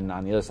stops. And then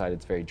on the other side,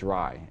 it's very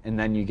dry. And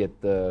then you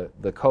get the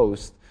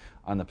coast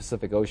on the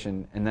Pacific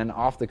Ocean, and then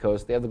off the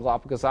coast, they have the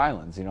Galapagos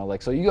Islands.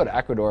 So you go to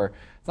Ecuador,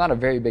 it's not a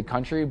very big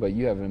country, but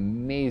you have an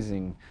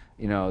amazing,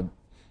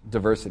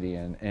 diversity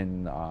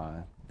in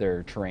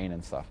their terrain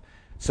and stuff.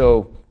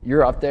 So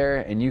you're up there,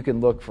 and you can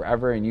look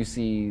forever, and you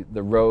see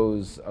the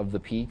rows of the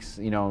peaks,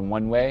 in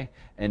one way,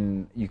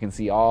 and you can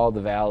see all the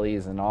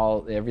valleys and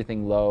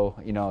everything low.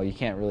 You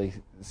can't really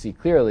see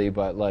clearly,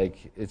 but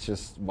it's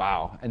just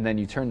wow. And then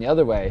you turn the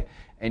other way,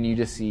 and you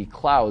just see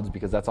clouds,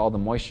 because that's all the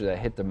moisture that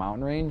hit the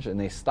mountain range, and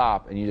they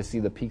stop, and you just see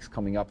the peaks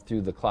coming up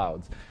through the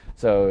clouds.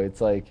 So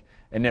it's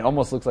and it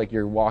almost looks like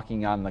you're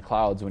walking on the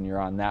clouds when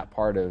you're on that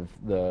part of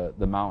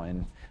the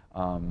mountain.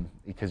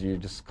 Because you're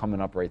just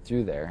coming up right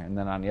through there. And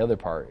then on the other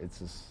part, it's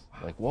just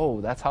whoa,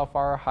 that's how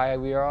far high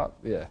we are up?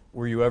 Yeah.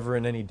 Were you ever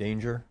in any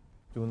danger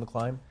doing the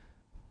climb?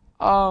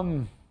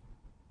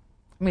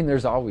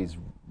 There's always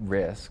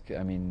risk.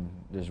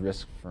 There's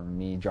risk for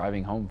me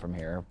driving home from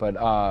here. But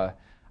I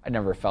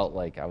never felt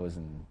like I was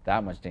in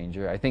that much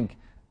danger. I think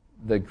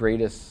the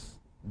greatest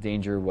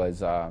danger was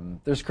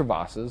there's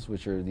crevasses,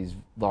 which are these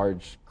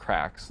large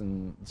cracks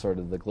in sort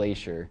of the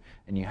glacier,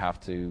 and you have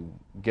to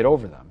get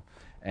over them.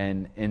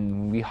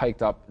 And we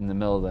hiked up in the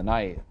middle of the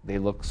night. They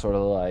look sort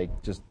of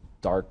like just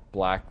dark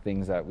black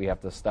things that we have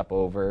to step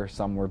over.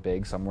 Some were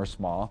big, some were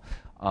small.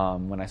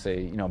 When I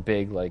say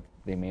big,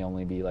 they may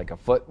only be a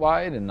foot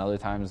wide, and other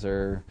times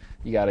you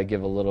got to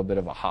give a little bit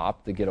of a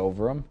hop to get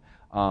over them.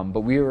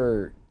 But we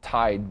were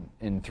tied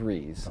in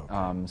threes.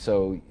 Okay.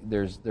 So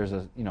there's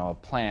a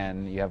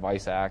plan. You have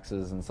ice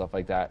axes and stuff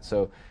like that.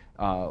 So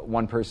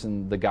one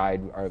person, the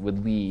guide,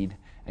 would lead,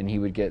 and he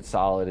would get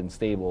solid and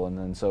stable, and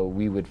then so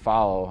we would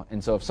follow.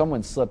 And so if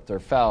someone slipped or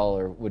fell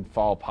or would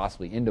fall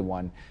possibly into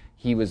one,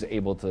 he was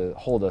able to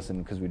hold us,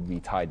 and because we'd be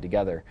tied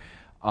together.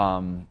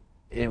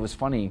 It was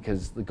funny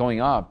because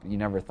going up, you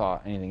never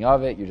thought anything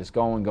of it. You're just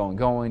going.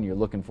 You're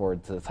looking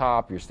forward to the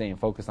top. You're staying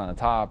focused on the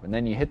top, and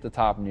then you hit the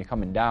top and you're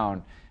coming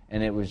down.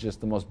 And it was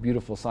just the most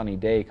beautiful sunny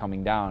day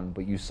coming down,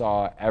 but you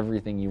saw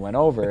everything you went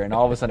over, and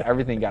all of a sudden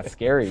everything got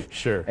scary.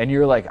 Sure. And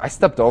you're like, I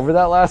stepped over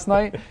that last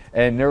night,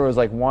 and there was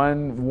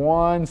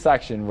one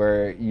section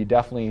where you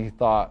definitely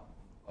thought,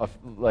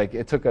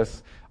 it took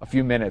us a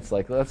few minutes,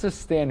 let's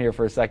just stand here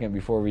for a second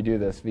before we do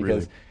this,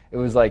 because It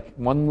was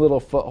one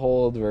little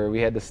foothold where we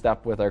had to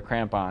step with our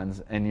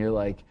crampons, and you're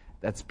like,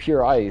 that's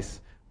pure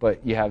ice,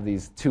 but you have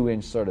these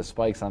 2-inch sort of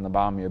spikes on the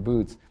bottom of your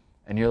boots.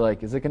 And you're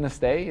like, is it going to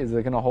stay? Is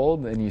it going to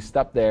hold? And you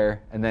step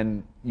there, and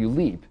then you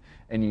leap.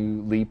 And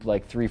you leap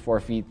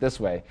 3-4 feet this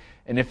way.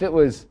 And if it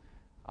was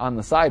on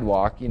the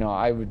sidewalk,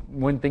 I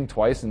wouldn't think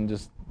twice and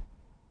just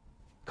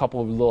a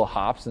couple of little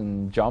hops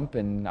and jump,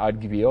 and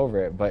I'd be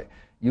over it. But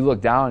you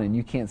look down, and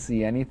you can't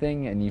see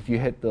anything. And if you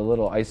hit the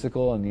little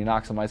icicle and you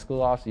knock some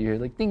icicles off, so you hear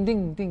ding,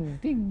 ding, ding,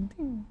 ding,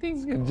 ding,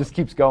 ding. And it just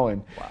keeps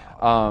going.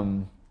 Wow.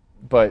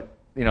 But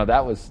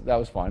that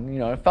was fun.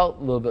 It felt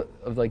a little bit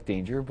of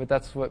danger, but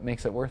that's what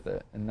makes it worth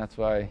it. And that's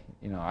why,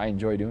 I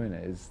enjoy doing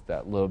it, is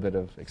that little bit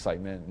of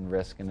excitement and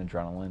risk and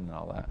adrenaline and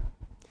all that.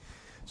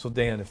 So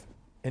Dan, if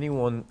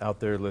anyone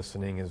out there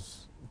listening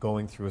is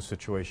going through a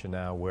situation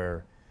now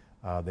where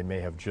they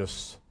may have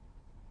just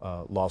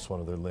lost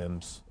one of their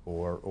limbs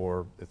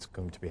or it's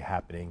going to be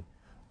happening,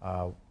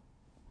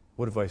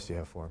 what advice do you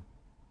have for them?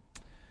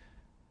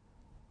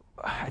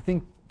 I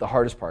think the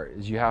hardest part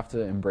is you have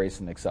to embrace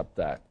and accept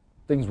that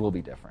things will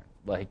be different.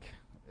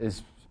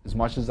 As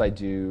much as I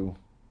do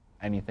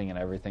anything and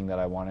everything that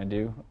I want to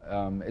do,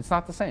 it's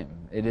not the same.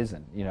 It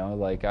isn't.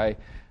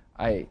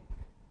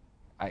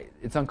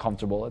 It's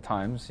uncomfortable at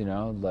times.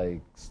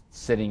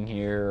 Sitting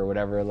here or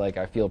whatever.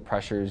 I feel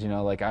pressures.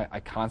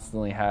 I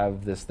constantly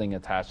have this thing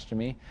attached to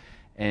me,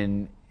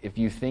 and if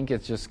you think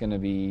it's just going to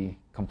be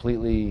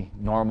completely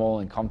normal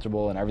and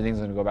comfortable and everything's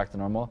going to go back to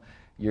normal,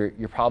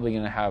 you're probably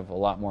going to have a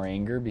lot more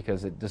anger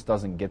because it just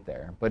doesn't get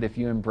there. But if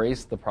you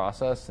embrace the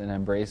process and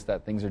embrace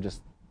that things are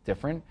just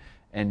different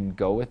and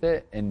go with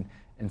it, and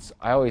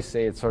I always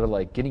say it's sort of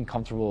like getting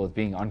comfortable with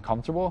being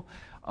uncomfortable.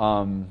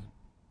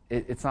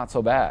 It's not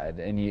so bad,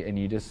 and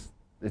you just,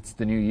 it's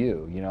the new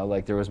you.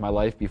 There was my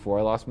life before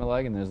I lost my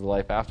leg, and there's the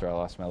life after I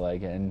lost my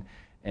leg, and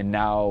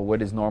now what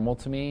is normal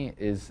to me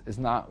is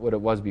not what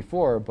it was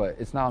before, but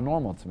it's now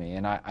normal to me,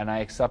 and I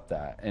accept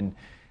that.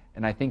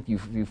 And I think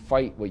you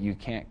fight what you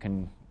can't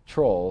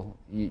control,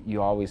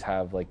 you always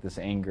have this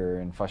anger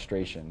and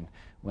frustration,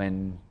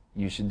 when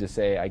you should just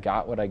say, I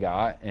got what I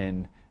got,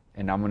 and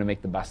I'm going to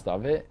make the best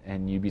of it,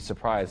 and you'd be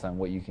surprised on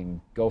what you can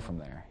go from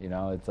there.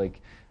 It's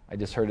I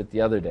just heard it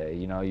the other day,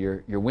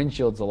 your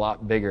windshield's a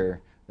lot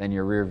bigger than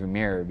your rearview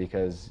mirror,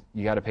 because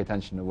you got to pay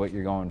attention to what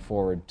you're going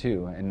forward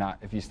to, and not,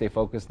 if you stay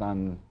focused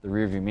on the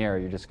rearview mirror,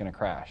 you're just going to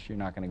crash. You're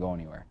not going to go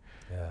anywhere.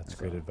 Yeah, that's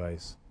great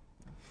advice.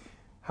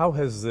 How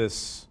has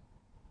this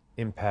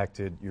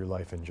impacted your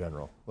life in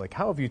general?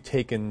 How have you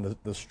taken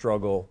the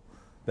struggle,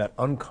 that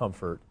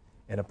uncomfort,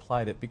 and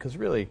applied it? Because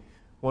really,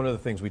 one of the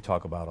things we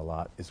talk about a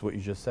lot is what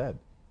you just said.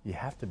 You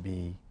have to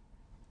be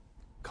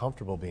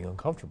comfortable being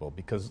uncomfortable,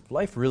 because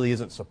life really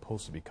isn't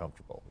supposed to be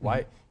comfortable.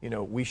 Why,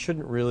 we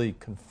shouldn't really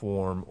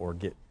conform or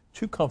get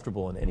too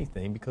comfortable in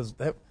anything, because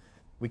that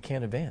we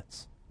can't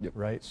advance,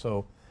 right?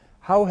 So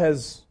how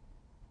has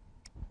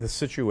the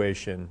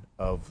situation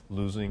of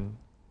losing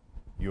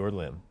your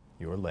limb,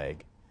 your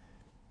leg,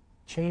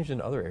 changed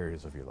in other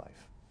areas of your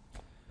life?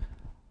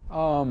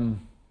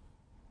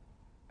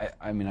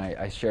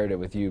 I shared it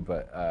with you,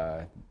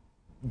 but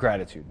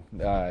gratitude.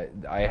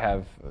 I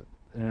have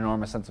an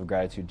enormous sense of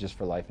gratitude just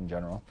for life in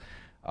general.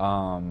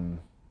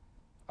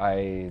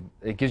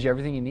 It gives you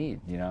everything you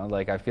need,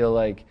 Like, I feel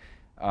like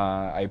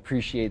I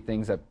appreciate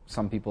things that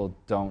some people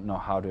don't know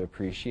how to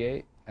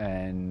appreciate,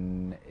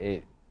 and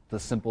the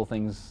simple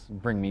things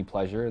bring me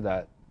pleasure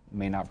that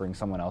may not bring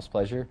someone else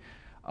pleasure,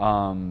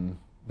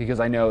 because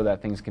I know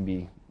that things can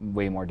be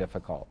way more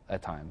difficult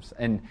at times.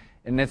 And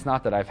it's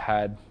not that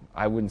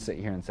I wouldn't sit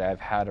here and say I've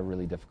had a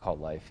really difficult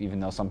life, even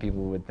though some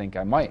people would think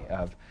I might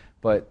have.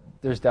 But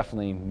there's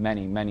definitely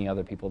many, many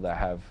other people that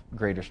have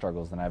greater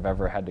struggles than I've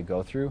ever had to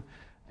go through.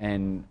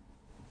 And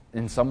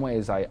in some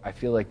ways, I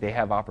feel like they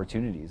have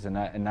opportunities.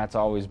 And that's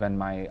always been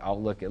my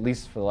outlook, at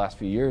least for the last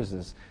few years,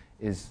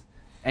 is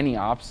any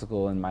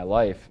obstacle in my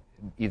life,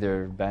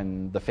 either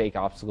been the fake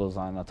obstacles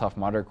on a Tough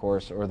Mudder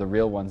course or the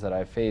real ones that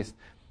I've faced,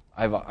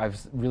 I've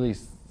really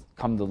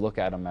come to look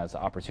at them as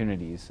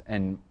opportunities,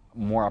 and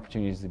more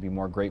opportunities to be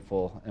more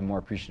grateful and more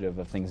appreciative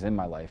of things in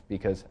my life,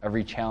 because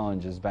every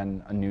challenge has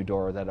been a new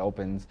door that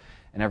opens,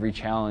 and every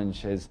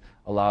challenge has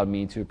allowed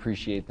me to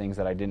appreciate things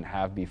that I didn't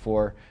have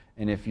before.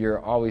 And if you're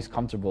always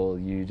comfortable,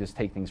 you just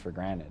take things for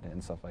granted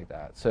and stuff like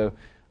that. So,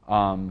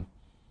 having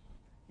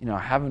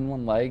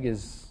one leg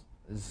is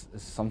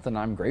something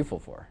I'm grateful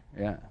for.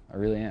 Yeah, I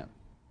really am.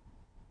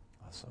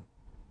 Awesome.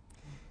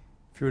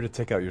 If you were to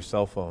take out your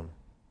cell phone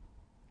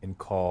and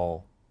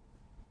call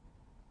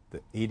the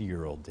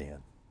 80-year-old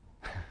Dan,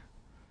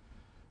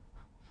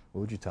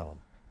 what would you tell him?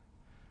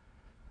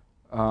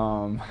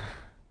 I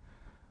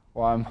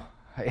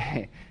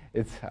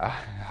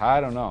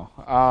don't know.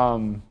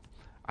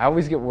 I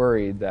always get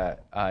worried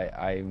that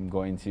I'm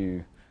going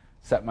to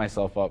set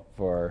myself up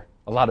for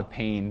a lot of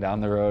pain down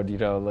the road,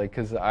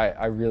 because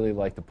I really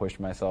like to push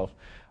myself.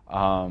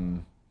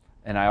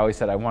 And I always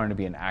said I wanted to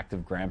be an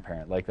active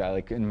grandparent like that.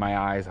 Like, in my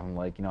eyes, I'm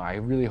like, I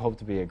really hope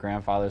to be a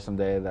grandfather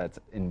someday that's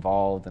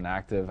involved and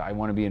active. I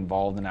want to be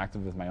involved and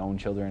active with my own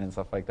children and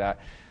stuff like that.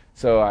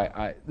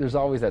 So there's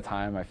always that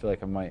time I feel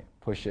like I might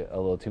push it a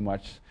little too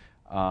much.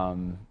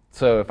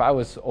 So if I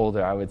was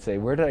older, I would say,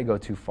 where did I go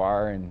too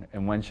far,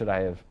 and when should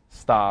I have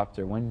stopped,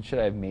 or when should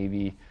I have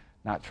maybe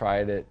not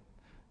tried it,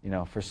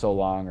 for so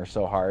long or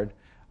so hard.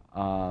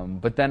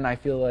 But then I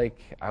feel like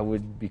I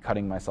would be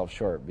cutting myself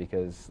short,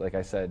 because, like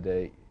I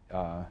said,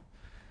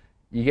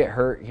 you get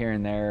hurt here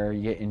and there,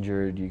 you get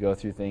injured, you go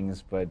through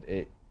things, but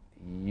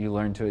you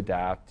learn to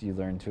adapt, you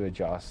learn to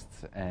adjust,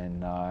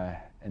 and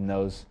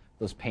those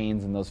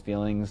pains and those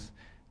feelings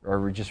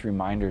are just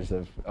reminders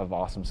of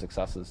awesome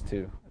successes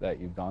too that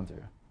you've gone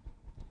through.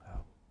 Wow.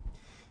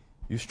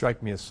 You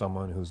strike me as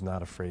someone who's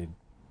not afraid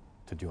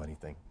to do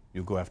anything.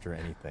 You'll go after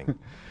anything.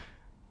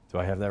 Do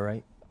I have that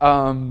right?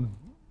 Do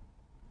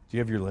you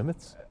have your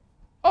limits?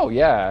 Oh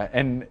yeah,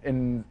 and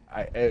in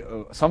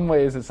some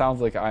ways it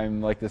sounds like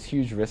I'm like this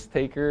huge risk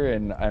taker,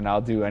 and I'll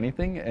do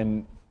anything,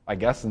 and I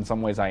guess in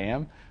some ways I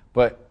am,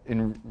 but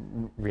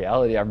in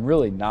reality I'm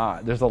really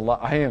not.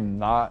 I am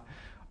not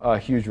a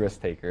huge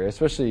risk taker,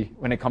 especially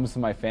when it comes to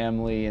my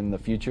family and the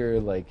future.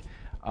 Like,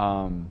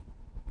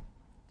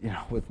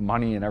 with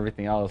money and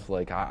everything else,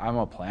 like I'm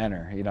a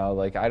planner.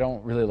 Like, I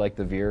don't really like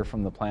to veer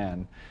from the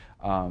plan.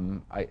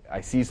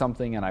 I see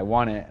something and I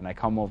want it, and I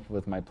come up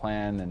with my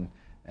plan,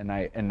 and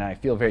I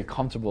feel very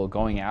comfortable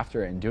going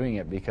after it and doing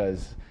it,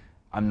 because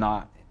I'm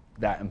not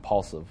that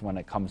impulsive when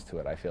it comes to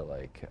it, I feel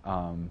like.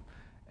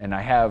 And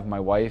I have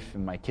my wife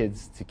and my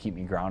kids to keep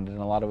me grounded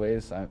in a lot of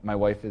ways. My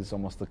wife is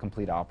almost the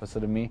complete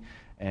opposite of me,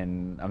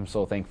 and I'm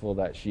so thankful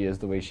that she is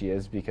the way she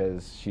is,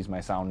 because she's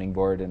my sounding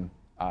board, and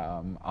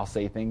I'll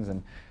say things,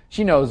 and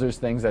she knows there's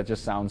things that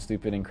just sound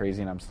stupid and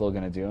crazy, and I'm still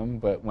going to do them,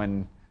 but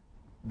when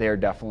they're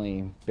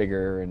definitely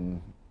bigger and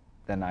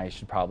than I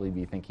should probably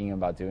be thinking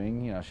about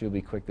doing, she'll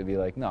be quick to be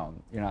like, no,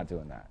 you're not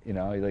doing that.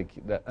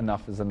 That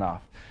enough is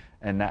enough,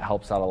 and that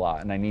helps out a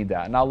lot, and I need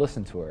that, and I'll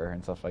listen to her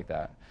and stuff like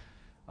that.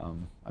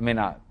 I may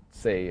not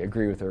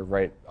agree with her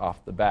right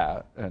off the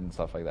bat and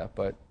stuff like that,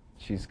 but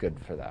she's good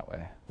for that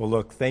way. Well,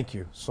 look, thank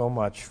you so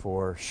much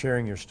for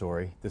sharing your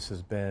story. This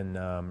has been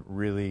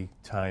really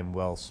time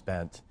well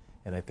spent,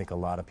 and I think a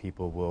lot of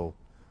people will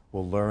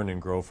learn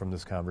and grow from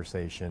this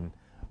conversation.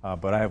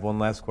 But I have one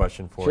last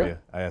question for you.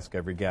 I ask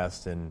every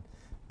guest, and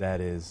that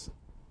is,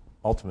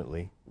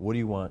 ultimately, what do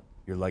you want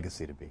your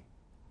legacy to be?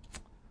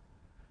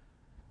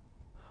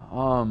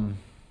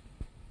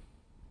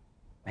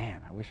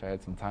 Man, I wish I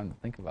had some time to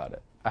think about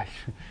it.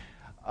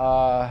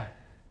 I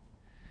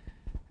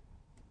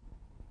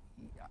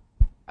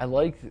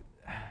like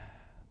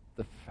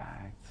the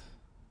fact.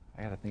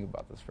 I got to think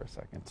about this for a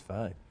second. It's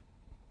fine.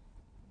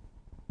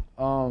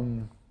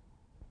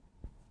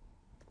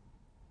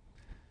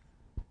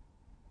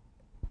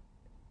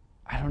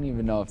 don't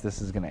even know if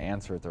this is going to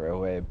answer it the right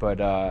way,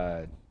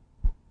 but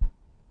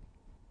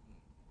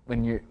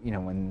when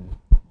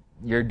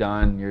you're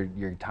done,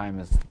 your time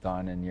is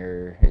done, and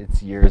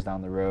it's years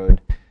down the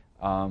road.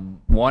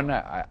 One,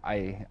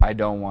 I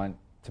don't want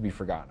to be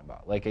forgotten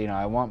about. Like,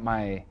 I want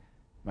my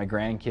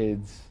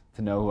grandkids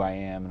to know who I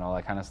am and all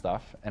that kind of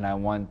stuff, and I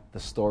want the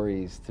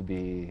stories to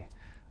be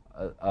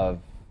of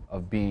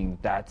being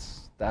that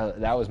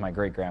was my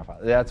great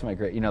grandfather. That's my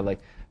great, like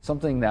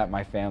something that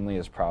my family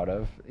is proud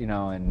of,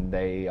 and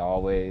they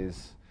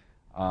always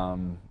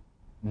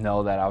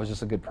know that I was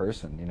just a good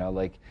person.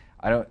 Like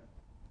I'm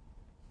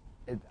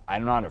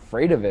not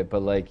afraid of it,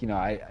 but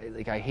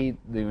I hate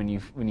when you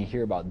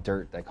hear about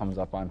dirt that comes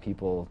up on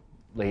people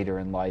later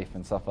in life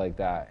and stuff like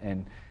that.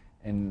 And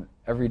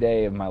every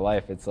day of my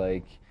life, it's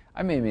like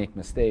I may make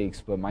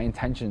mistakes, but my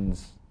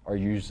intentions are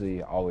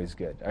usually always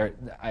good. Or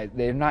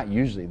they're not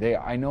usually.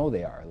 I know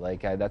they are.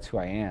 That's who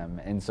I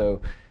am. And so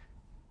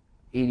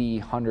 80,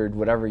 100,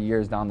 whatever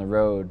years down the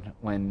road,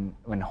 when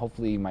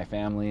hopefully my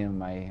family and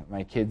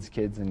my kids'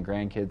 kids and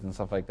grandkids and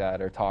stuff like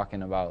that are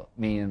talking about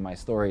me and my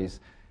stories,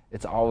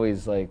 it's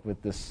always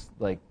with this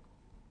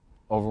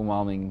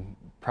overwhelming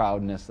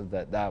proudness of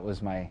that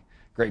was my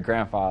great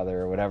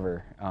grandfather or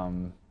whatever,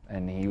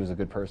 and he was a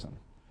good person.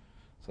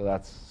 So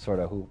that's sort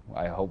of who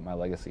I hope my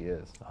legacy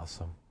is.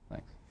 Awesome.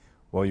 Thanks.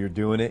 Well, you're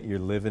doing it. You're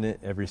living it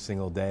every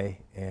single day,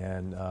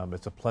 and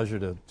it's a pleasure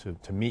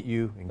to meet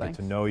you and Thanks.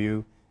 get to know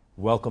you.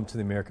 Welcome to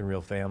the American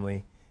Real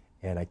family,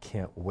 and I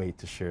can't wait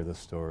to share this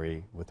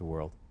story with the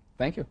world.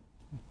 Thank you.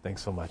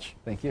 Thanks so much.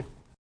 Thank you.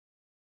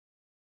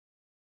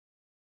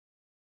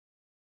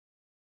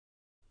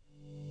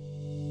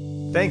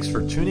 Thanks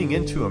for tuning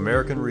into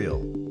American Real.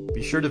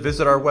 Be sure to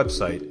visit our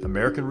website,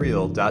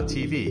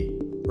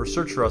 americanreal.tv, or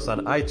search for us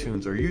on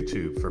iTunes or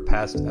YouTube for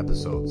past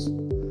episodes.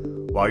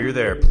 While you're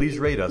there, please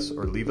rate us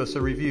or leave us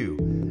a review,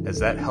 as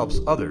that helps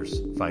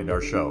others find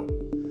our show.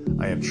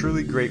 I am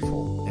truly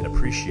grateful and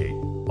appreciate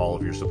all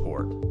of your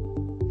support.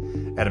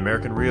 At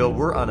American Real,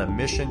 we're on a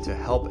mission to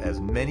help as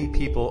many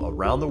people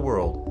around the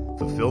world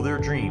fulfill their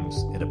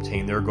dreams and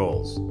obtain their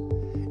goals.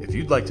 If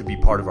you'd like to be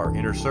part of our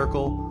inner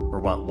circle or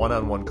want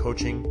one-on-one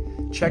coaching,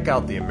 check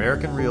out the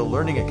American Real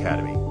Learning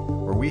Academy,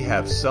 where we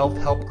have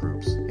self-help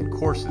groups and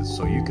courses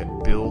so you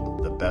can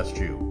build the best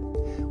you.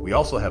 We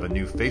also have a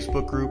new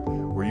Facebook group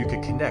where you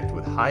can connect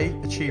with high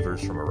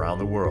achievers from around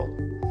the world.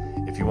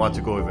 If you want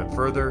to go even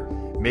further,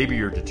 maybe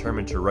you're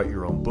determined to write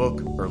your own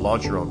book or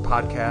launch your own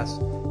podcast,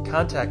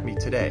 contact me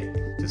today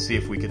to see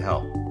if we could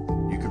help.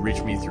 You can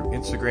reach me through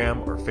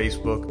Instagram or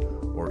Facebook,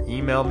 or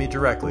email me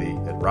directly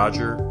at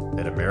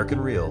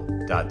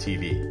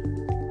roger@americanreal.tv.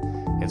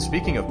 And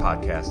speaking of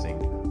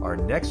podcasting, our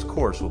next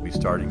course will be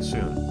starting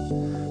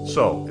soon.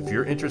 So if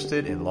you're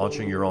interested in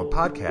launching your own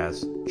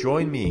podcast,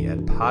 join me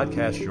at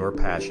Podcast Your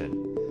Passion.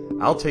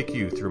 I'll take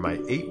you through my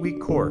 8-week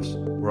course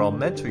where I'll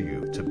mentor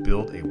you to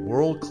build a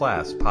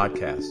world-class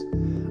podcast.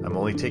 I'm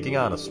only taking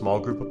on a small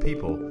group of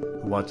people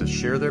who want to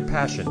share their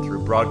passion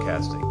through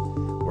broadcasting,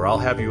 where I'll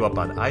have you up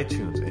on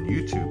iTunes and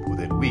YouTube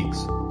within weeks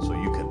so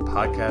you can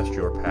podcast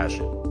your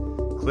passion.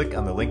 Click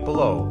on the link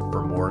below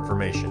for more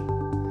information.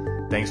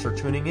 Thanks for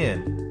tuning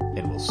in,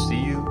 and we'll see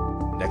you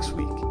next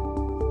week.